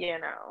just,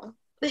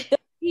 the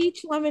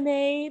peach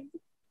lemonade.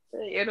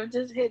 It'll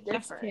just hit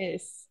different.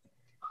 Yes.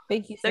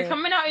 Thank you. They're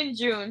coming out in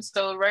June,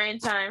 so right in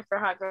time for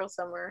Hot Girl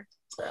Summer.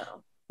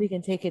 So we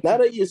can take it. Now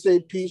that you say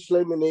peach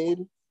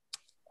lemonade,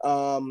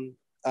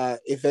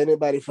 if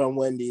anybody from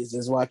Wendy's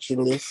is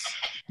watching this,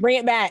 bring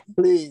it back.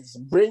 Please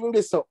bring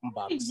this something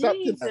back.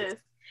 Jesus.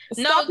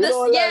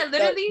 Literally.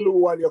 That blue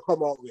one you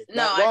come out with.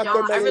 No, I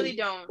don't. I really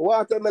don't.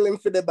 Watermelon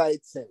for the by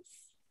itself.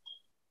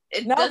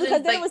 Because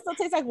then it would still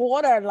taste like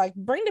water. Like,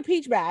 bring the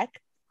peach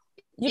back.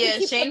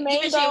 Shane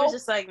was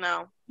just like,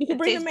 no. You can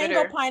bring the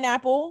mango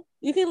pineapple.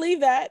 You can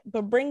leave that,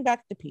 but bring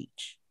back the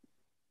peach.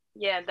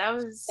 Yeah,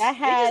 that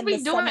had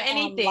we doing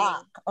anything.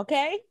 Lock,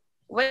 okay.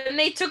 When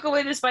they took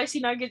away the spicy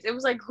nuggets, it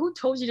was like, who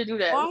told you to do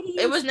that?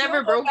 It was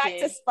never broken. Back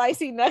to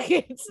spicy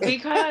nuggets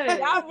because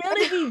y'all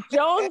really be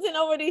jonesing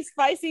over these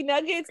spicy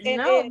nuggets.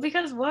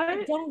 Because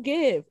what? Don't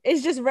give.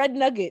 It's just red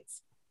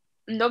nuggets.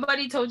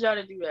 Nobody told y'all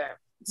to do that.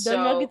 The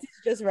nuggets is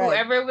just red.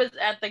 Whoever was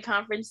at the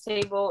conference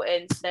table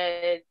and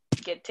said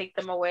take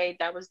them away,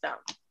 that was dumb.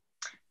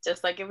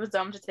 Just like it was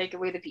dumb to take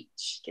away the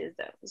peach, because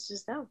that was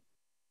just dumb.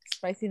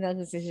 Spicy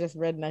nuggets is just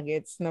red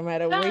nuggets, no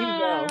matter where you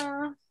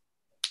go.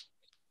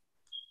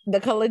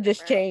 The color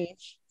just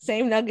changed.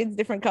 Same nuggets,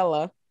 different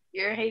color.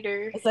 You're a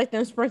hater. It's like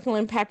them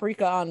sprinkling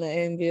paprika on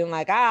it and being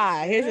like,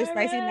 here's your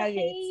spicy nuggets.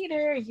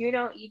 Hater. You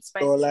don't eat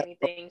spicy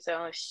anything,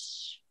 so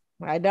shh.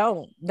 I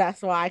don't.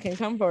 That's why I can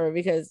come for it,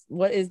 because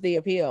what is the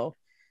appeal?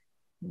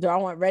 Do I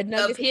want red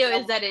nuggets? The appeal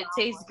is that it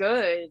tastes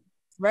good.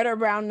 Red or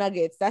brown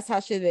nuggets. That's how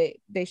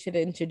they should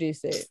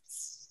introduce it.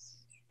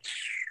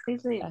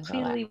 Please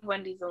leave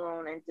Wendy's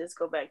alone and just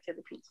go back to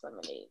the peach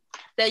lemonade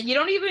that you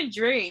don't even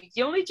drink.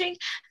 You only drink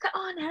the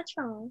all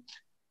natural.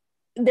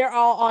 They're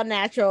all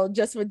natural,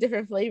 just with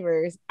different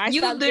flavors.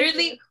 You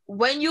literally,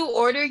 when you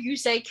order, you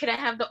say, "Can I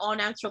have the all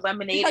natural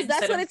lemonade?" Because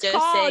that's what it's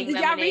called. Did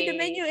y'all read the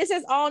menu? It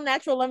says all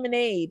natural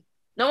lemonade.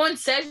 No one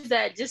says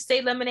that. Just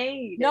say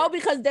lemonade. No,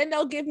 because then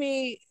they'll give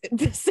me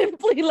the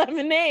Simply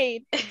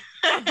lemonade.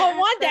 I don't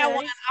want that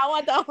one. I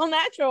want the all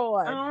natural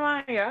one. Oh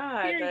my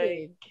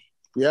God.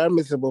 You're a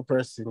miserable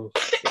person.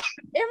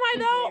 Am I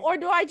though, or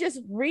do I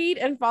just read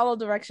and follow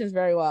directions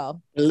very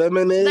well?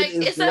 Lemonade Like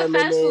is it's a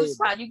fast food lemonade.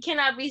 spot. You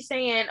cannot be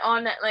saying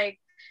on that like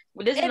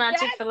this is If not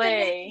that's Chick-fil-A. the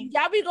name,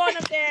 y'all be going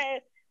up there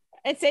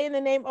and saying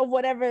the name of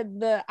whatever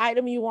the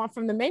item you want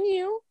from the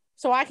menu.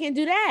 So I can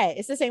do that.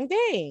 It's the same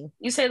thing.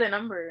 You say the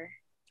number.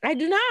 I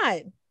do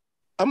not.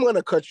 I'm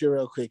gonna cut you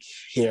real quick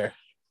here.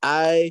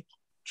 I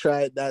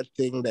tried that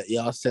thing that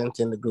y'all sent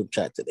in the group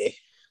chat today.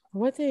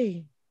 What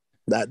thing?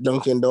 That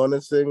Dunkin'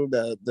 Donuts thing,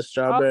 the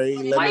strawberry Oh,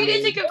 lemonade. Why you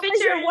didn't take a It was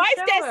picture? your and wife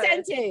show that us?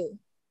 sent it.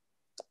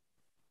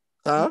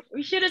 Huh?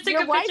 We should have took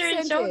Your a wife picture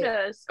and sent showed it.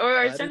 us, or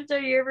I sent her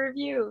your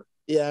review.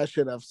 Yeah, I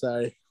should have.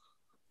 Sorry.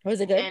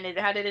 Was it good? And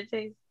how did it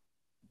taste?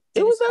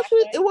 It was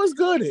actually. It was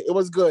good. It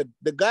was good.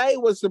 The guy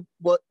was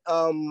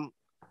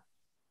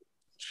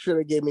should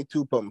have gave me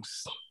 2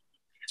 pumps.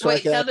 So Wait, I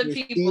can tell the actually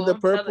see people, the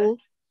purple.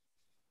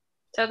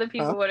 Tell the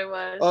people Huh? what it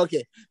was.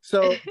 Okay,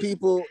 so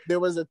people, there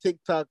was a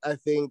TikTok. I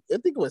think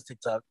it was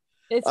TikTok.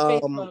 It's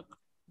Facebook.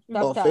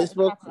 Facebook.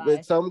 Facebook That's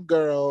with some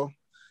girl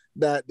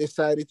that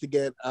decided to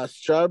get a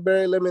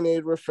strawberry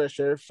lemonade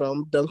refresher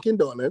from Dunkin'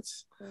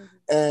 Donuts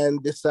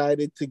and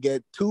decided to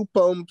get 2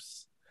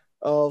 pumps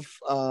of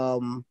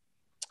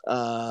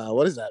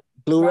what is that?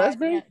 Blue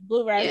raspberry?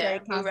 Blue raspberry. Yeah,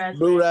 blue concentrate. raspberry.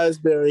 Blue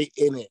raspberry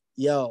in it.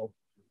 Yo,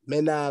 me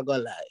not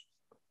gonna lie.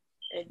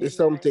 It did There's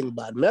not. something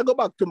bad. May I go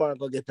back tomorrow and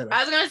go get it?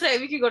 I was gonna say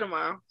we could go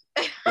tomorrow.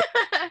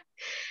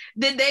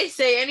 Did they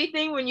say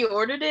anything when you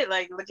ordered it?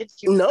 Like, look at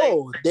you.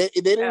 No, like, they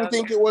didn't okay.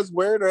 think it was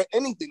weird or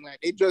anything. Like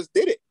they just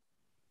did it.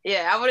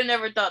 Yeah, I would have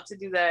never thought to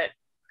do that.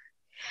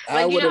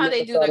 I Like, you know would've how they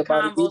never do thought the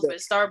about it combos either.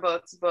 with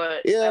Starbucks,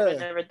 but Yeah. I would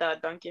never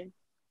thought Dunkin'.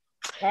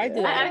 I do.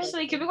 I that.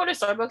 actually, can we go to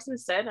Starbucks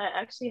instead? I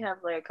actually have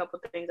like a couple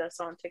things I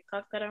saw on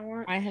TikTok that I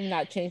want. I have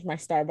not changed my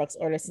Starbucks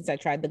order since I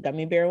tried the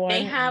gummy bear one.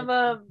 They have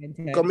a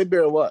Gummy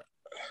bear what?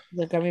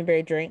 the gummy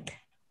bear drink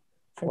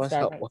from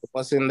Starbucks.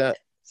 What's in that?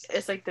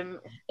 it's like the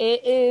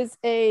It is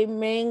a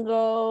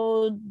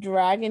mango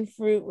dragon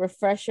fruit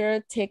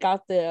refresher. Take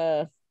out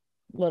the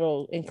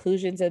little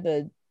inclusions of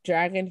the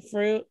dragon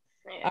fruit.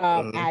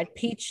 Mhm. Add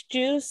peach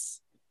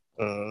juice,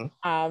 Mhm.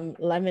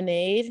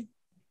 lemonade.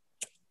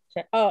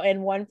 Oh,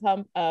 and 1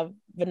 pump of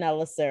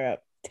vanilla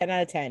syrup. 10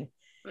 out of 10.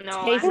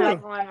 no, I Tastes have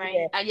like one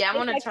right. gummy Yeah, I It's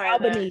want to like try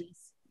that. Albanese.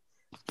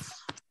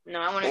 No,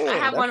 I want to. I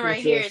have that's one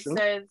right here. It interesting.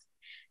 says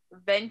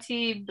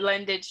venti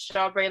blended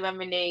strawberry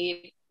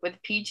lemonade with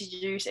peach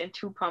juice and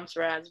 2 pumps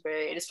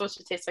raspberry. It's supposed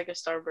to taste like a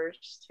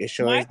Starburst. It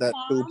sure My is that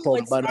 2 problem pump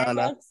with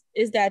banana. Starbucks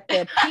is that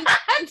the peach.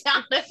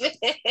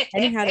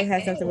 Anyhow, they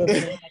had something with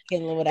vanilla. I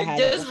can't live with a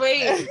Just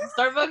wait,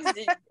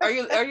 Starbucks. Are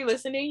you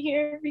listening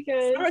here?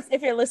 Because Starbucks,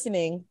 if you're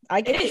listening, I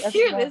get you. if every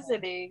you're morning.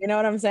 listening, You know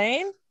what I'm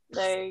saying?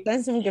 like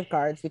Send some gift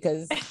cards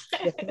because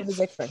the food is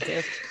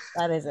expensive.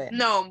 That is it.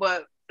 no,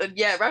 but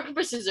yeah, rock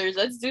paper scissors.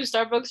 Let's do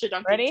Starbucks or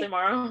Dunkin' Ready?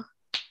 tomorrow.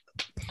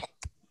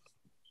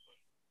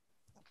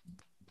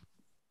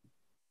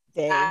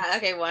 Dang.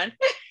 Okay, one.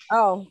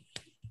 Oh,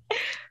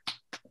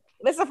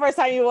 this is the first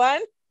time you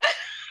won.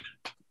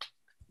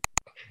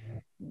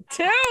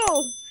 2.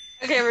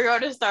 Okay, we're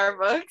going to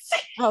Starbucks.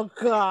 Oh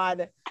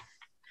God.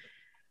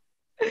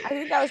 I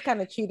think that was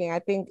kind of cheating. I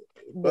think.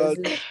 Well,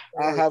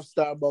 I have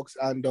Starbucks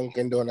and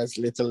Dunkin' Donuts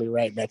literally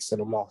right next to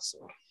them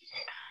also.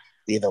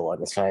 Either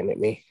one is fine with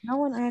me. No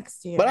one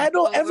asked you. But I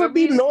don't Well, ever we're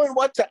be being- knowing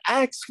what to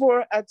ask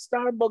for at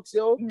Starbucks,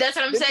 yo. That's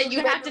what I'm They saying. You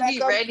look have at to me be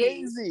like I'm ready.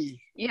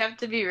 crazy. You have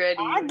to be ready.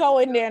 I go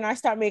in there and I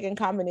start making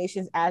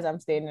combinations as I'm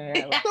standing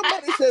there. Like,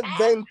 Somebody said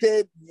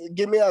venti,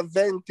 give me a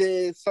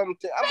venti,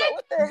 something. I'm like,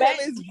 what the hell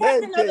is You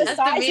have to know the venti? That's the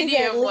sizes at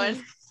medium least.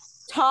 one.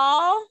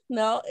 Tall?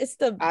 No, it's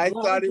the. I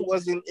thought it largest.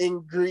 was an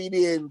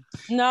ingredient.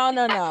 No.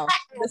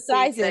 The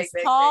sizes: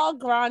 Exactly. tall,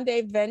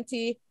 grande,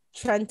 venti,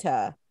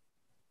 trenta.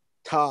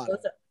 Tall.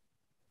 Those are-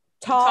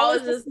 Tall Tall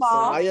is is the a So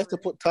small. I have to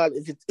put tall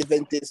if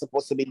venti is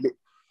supposed to be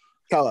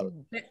tall.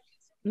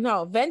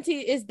 No, venti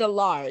is the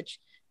large.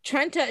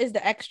 Trenta is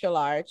the extra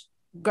large.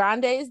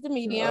 Grande is the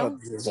medium.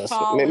 Oh, Jesus.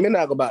 Tall Me is-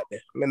 not go back there.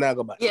 Me not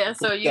go back there. Yeah,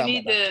 so you Yeah,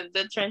 need man. the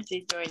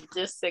Trenty joint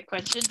just to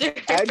quench your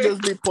thirst. I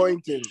just be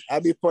pointing. I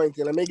be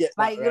pointing. Let me get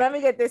that Like, right. let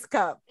me get this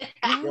cup.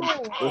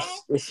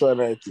 This one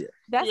right here.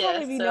 That's Yeah,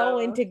 why we so- know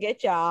when to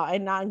get y'all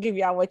and not give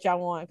y'all what y'all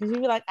want. Because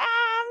you be like,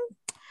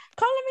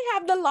 come let me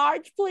have the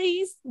large,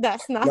 please.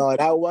 That's not No,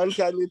 that one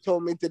time you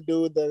told me to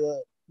do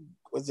the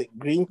was it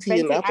green tea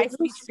and venti apple iced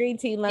peach juice? green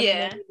tea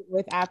lemonade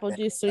with apple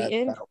juice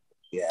sweetened.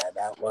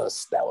 That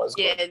was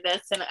Yeah, good.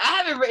 that's I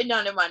have it written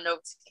down in my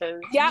notes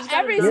because Yeah,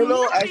 every You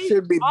know, I every-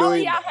 should be all of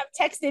doing y'all have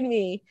texted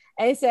me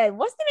and said,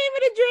 "What's the name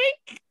of the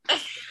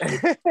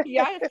drink?" that.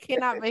 Y'all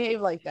cannot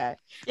behave like that.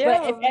 Yeah,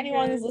 But if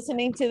anyone is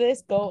listening to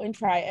this, go and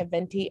try a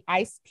venti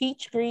iced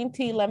peach green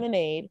tea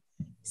lemonade,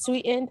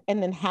 sweetened,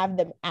 and then have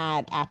them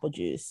add apple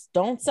juice.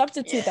 Don't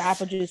substitute the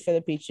apple juice for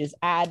the peach juice.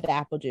 Add the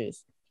apple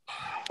juice,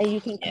 and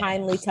you can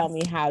kindly tell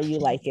me how you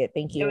like it.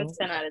 Thank it you. was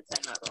 10 out of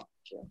 10. I don't.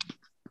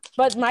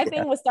 But my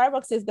thing with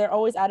Starbucks is they're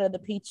always out of the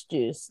peach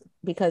juice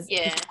because if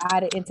Yeah. you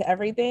add it into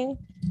everything,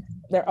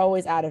 they're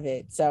always out of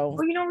it. So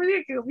Well, you know,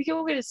 we can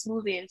go get a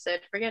smoothie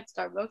instead. Forget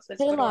Starbucks. Let's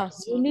go to a Taylor,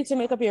 you smoothie. need to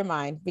make up your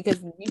mind because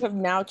you have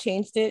now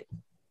changed it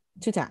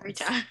 2 every times.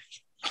 time.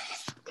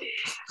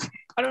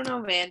 I don't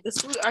know, man.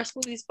 Our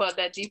smoothie spot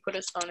that G put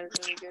us on is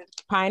really good.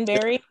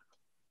 Pineberry.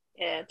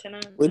 Yeah, 10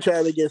 out. We're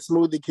trying to get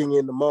Smoothie King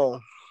in the mall.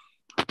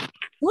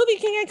 Smoothie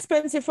King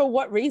expensive for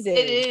what reason?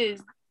 It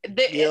is.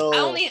 Yo.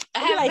 I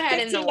haven't like had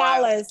it in a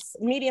while.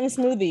 $15 medium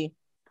smoothie.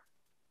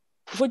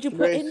 What'd you put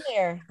Grace, in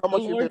there? How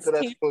much The you pay Lord's for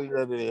that Tea? smoothie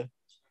the other day?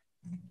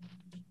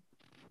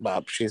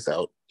 Bob, she's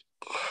out.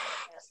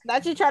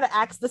 Not you try to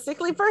ask the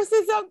sickly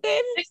person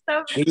something?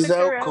 She's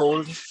out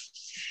cold.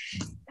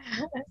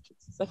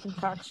 The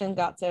concoction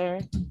got to her.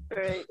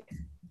 Right.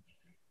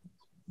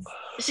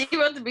 She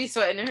about to be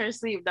sweating in her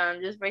sleep,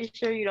 Don. Just make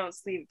sure you don't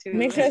sleep too.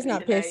 Make sure it's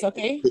not tonight. piss,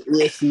 okay?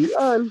 Yeah, she's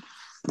on.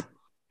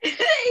 AC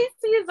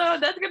is on.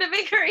 That's gonna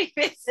make her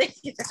even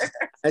sicker.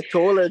 I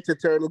told her to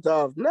turn it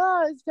off.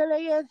 No, it's gonna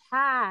get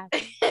hot.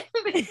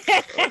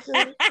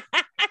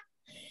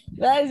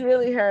 That is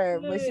really her,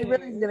 but she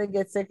really is gonna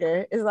get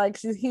sicker. It's like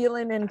she's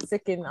healing and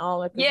sicking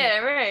all at the Yeah,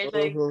 same. right.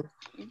 Like Mhm.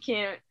 you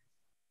can't.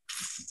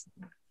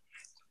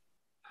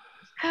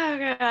 Oh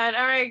god.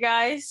 All right,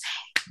 guys.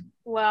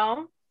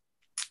 Well,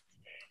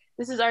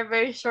 this is our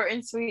very short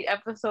and sweet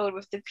episode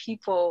with the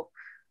people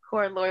who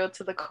are loyal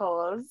to the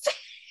cause.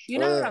 You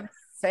know what I'm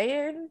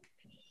saying?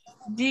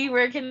 D,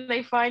 where can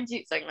they find you?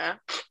 It's like, nah.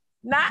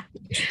 Not.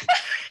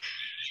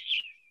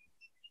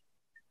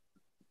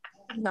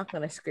 I'm not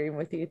gonna scream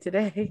with you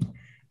today.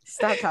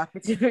 Stop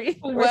talking to me.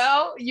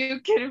 Well, you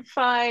can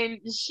find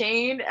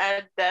Shane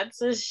at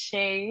That's a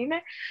Shane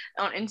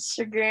on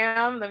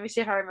Instagram. Let me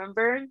see if I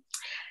remember.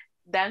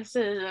 That's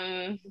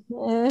Mhm.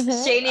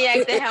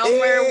 Shaniac the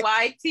Helmer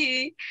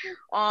YT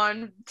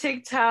on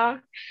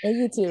TikTok. And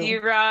you too.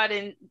 D-Rod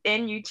and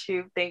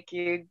YouTube, thank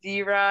you.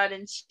 D-Rod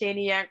and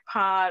Shaniac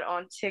Pod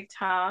on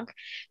TikTok.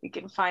 You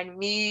can find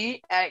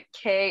me at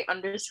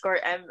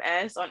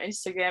K_MS on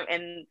Instagram,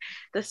 and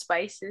the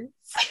Spices,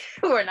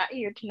 who are not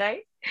here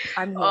tonight.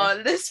 I'm here.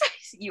 On the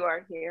Spicy, you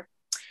are here.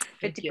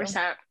 Thank you.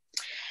 50%.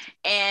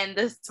 And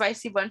the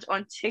Spicy Bunch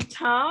on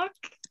TikTok.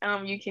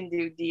 You can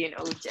do D and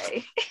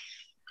OJ.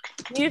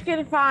 You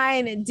can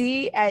find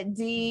D at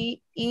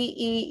DEEE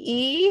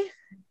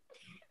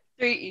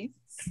 3 E's.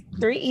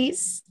 3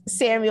 E's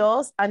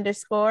Samuels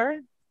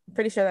 _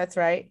 pretty sure that's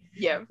right.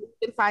 Yeah. You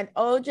can find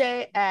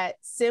OJ at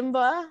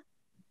Simba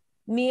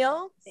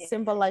Neil,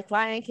 Simba like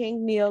Lion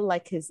King, Neil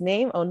like his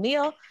name,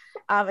 O'Neal.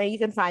 And you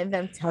can find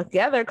them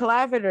together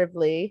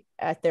collaboratively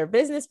at their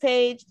business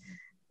page,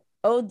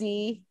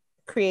 OD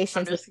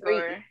Creations with 3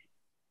 _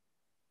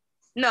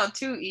 No,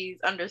 2 E's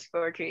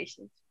 _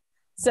 creations.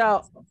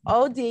 So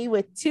OD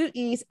with 2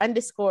 E's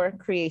 _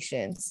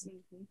 creations.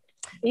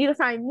 You can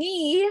find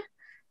me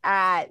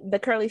at The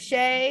Curly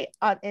Shay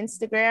on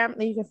Instagram.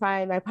 And you can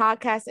find my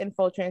podcast, In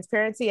Full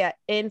Transparency, at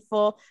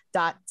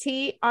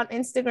info.t on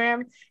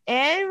Instagram.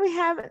 And we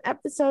have an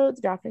episode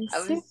dropping I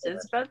soon. was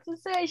just about to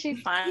say she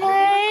finally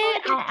Yay,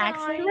 recorded. I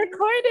actually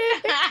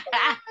recorded.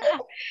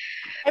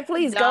 And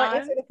please go and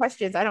answer the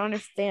questions. I don't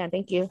understand.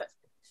 Thank you.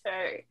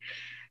 Sorry.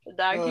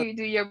 Doc, can you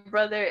do your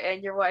brother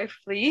and your wife,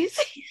 please?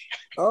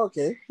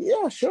 Okay.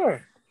 Yeah,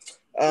 sure.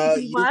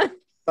 You can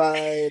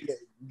find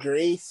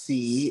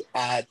Gracie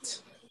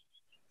at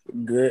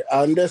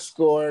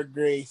 _Gracie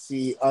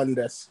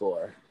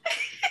 _.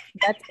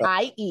 That's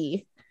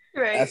IE.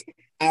 Right. That's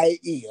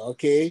IE,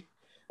 okay?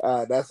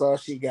 That's all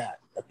she got,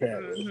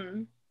 apparently.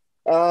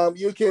 Mm-hmm.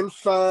 You can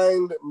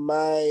find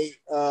my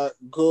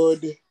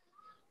good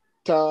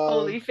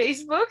Holy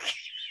Facebook.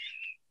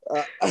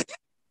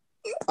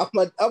 I'm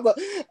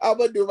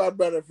gonna do my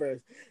brother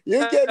first.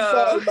 You can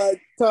find my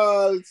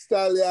tall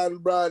stallion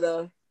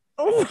brother,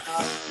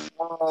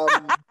 D-Mark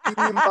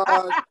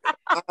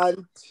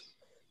and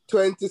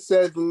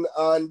 27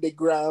 on the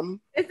gram.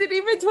 Is it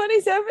even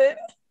 27?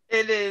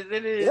 It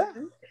is.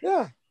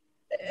 Yeah.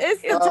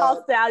 It's the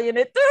tall stallion.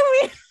 It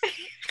threw me.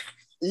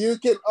 You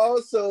can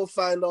also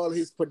find all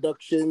his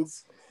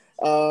productions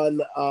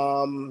on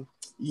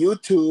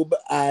YouTube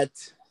at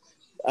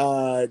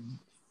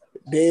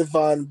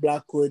Davon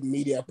Blackwood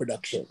Media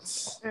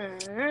Productions.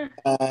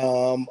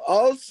 Mm-hmm.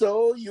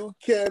 Also, you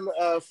can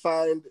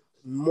find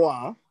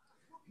moi,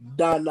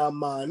 Dana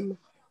Man,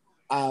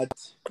 at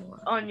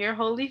On your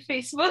holy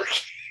Facebook.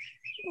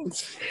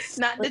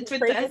 Not the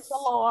Twitter. Praise the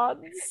Lord.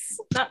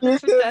 Not you the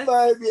can Twitter.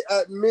 find me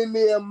at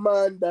Minium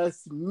Man.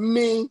 That's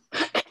me,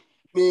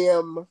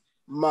 Minium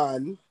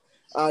Man,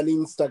 on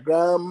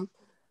Instagram.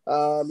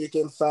 You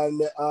can find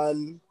me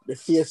on the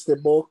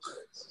Facebook.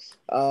 It's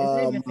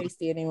not even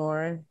tasty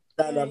anymore.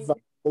 Dana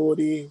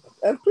Moody,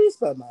 and please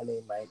spell my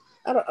name right.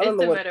 I don't It's know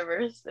the what.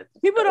 metaverse.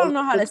 People don't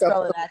know how to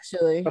spell it,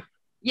 actually.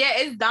 Yeah,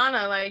 it's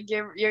Donna. Like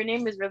your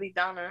name is really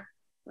Donna.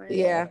 Like,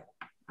 Yeah.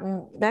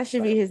 That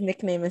should be his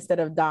nickname instead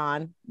of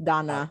Don.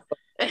 Donna.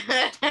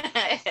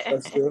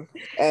 That's true.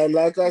 And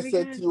like I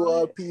said to you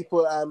all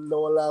people, I'm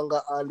no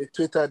longer on the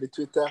Twitter. The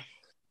Twitter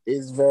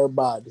is very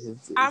bad.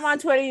 I'm on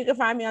Twitter. You can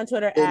find me on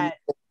Twitter at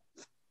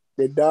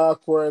the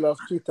dark world of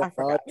Twitter. I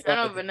forgot. I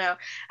don't even know.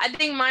 I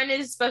think mine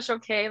is Special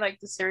K, like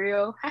the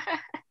cereal.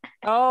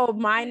 Oh,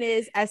 mine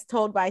is As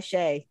Told by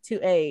Shay. 2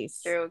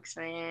 A's. Jokes,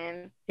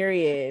 man.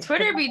 Period.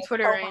 Twitter be Oh,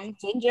 twittering.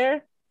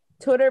 Ginger.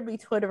 Twitter be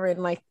twittering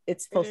like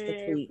it's supposed to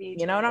Twitter tweet. be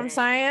You know what I'm twittering.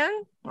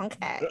 saying?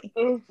 Okay.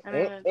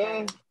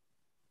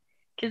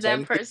 Because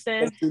that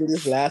person,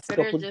 This last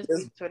Twitter couple just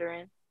days, be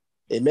twittering.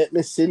 it made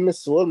me sin my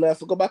soul, man. I have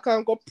to go back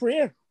and go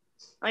pray.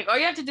 Like, all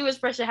you have to do is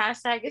press your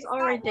hashtag. It's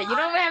all right there. You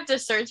don't even have to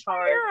search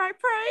hard. Here I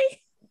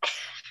pray.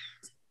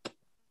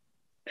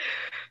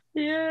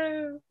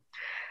 Yeah.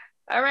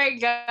 All right,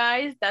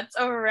 guys. That's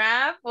a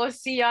wrap. We'll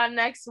see y'all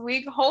next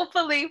week.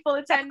 Hopefully, full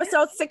attendance.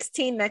 Episode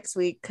 16 next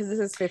week because this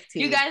is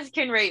 15. You guys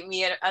can rate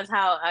me as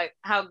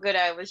how good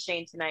I was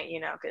Shane tonight, you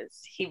know, because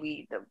he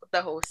be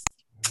the host.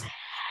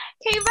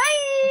 Okay,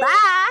 bye.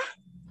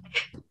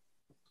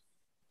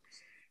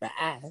 Bye.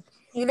 Bye.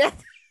 You know.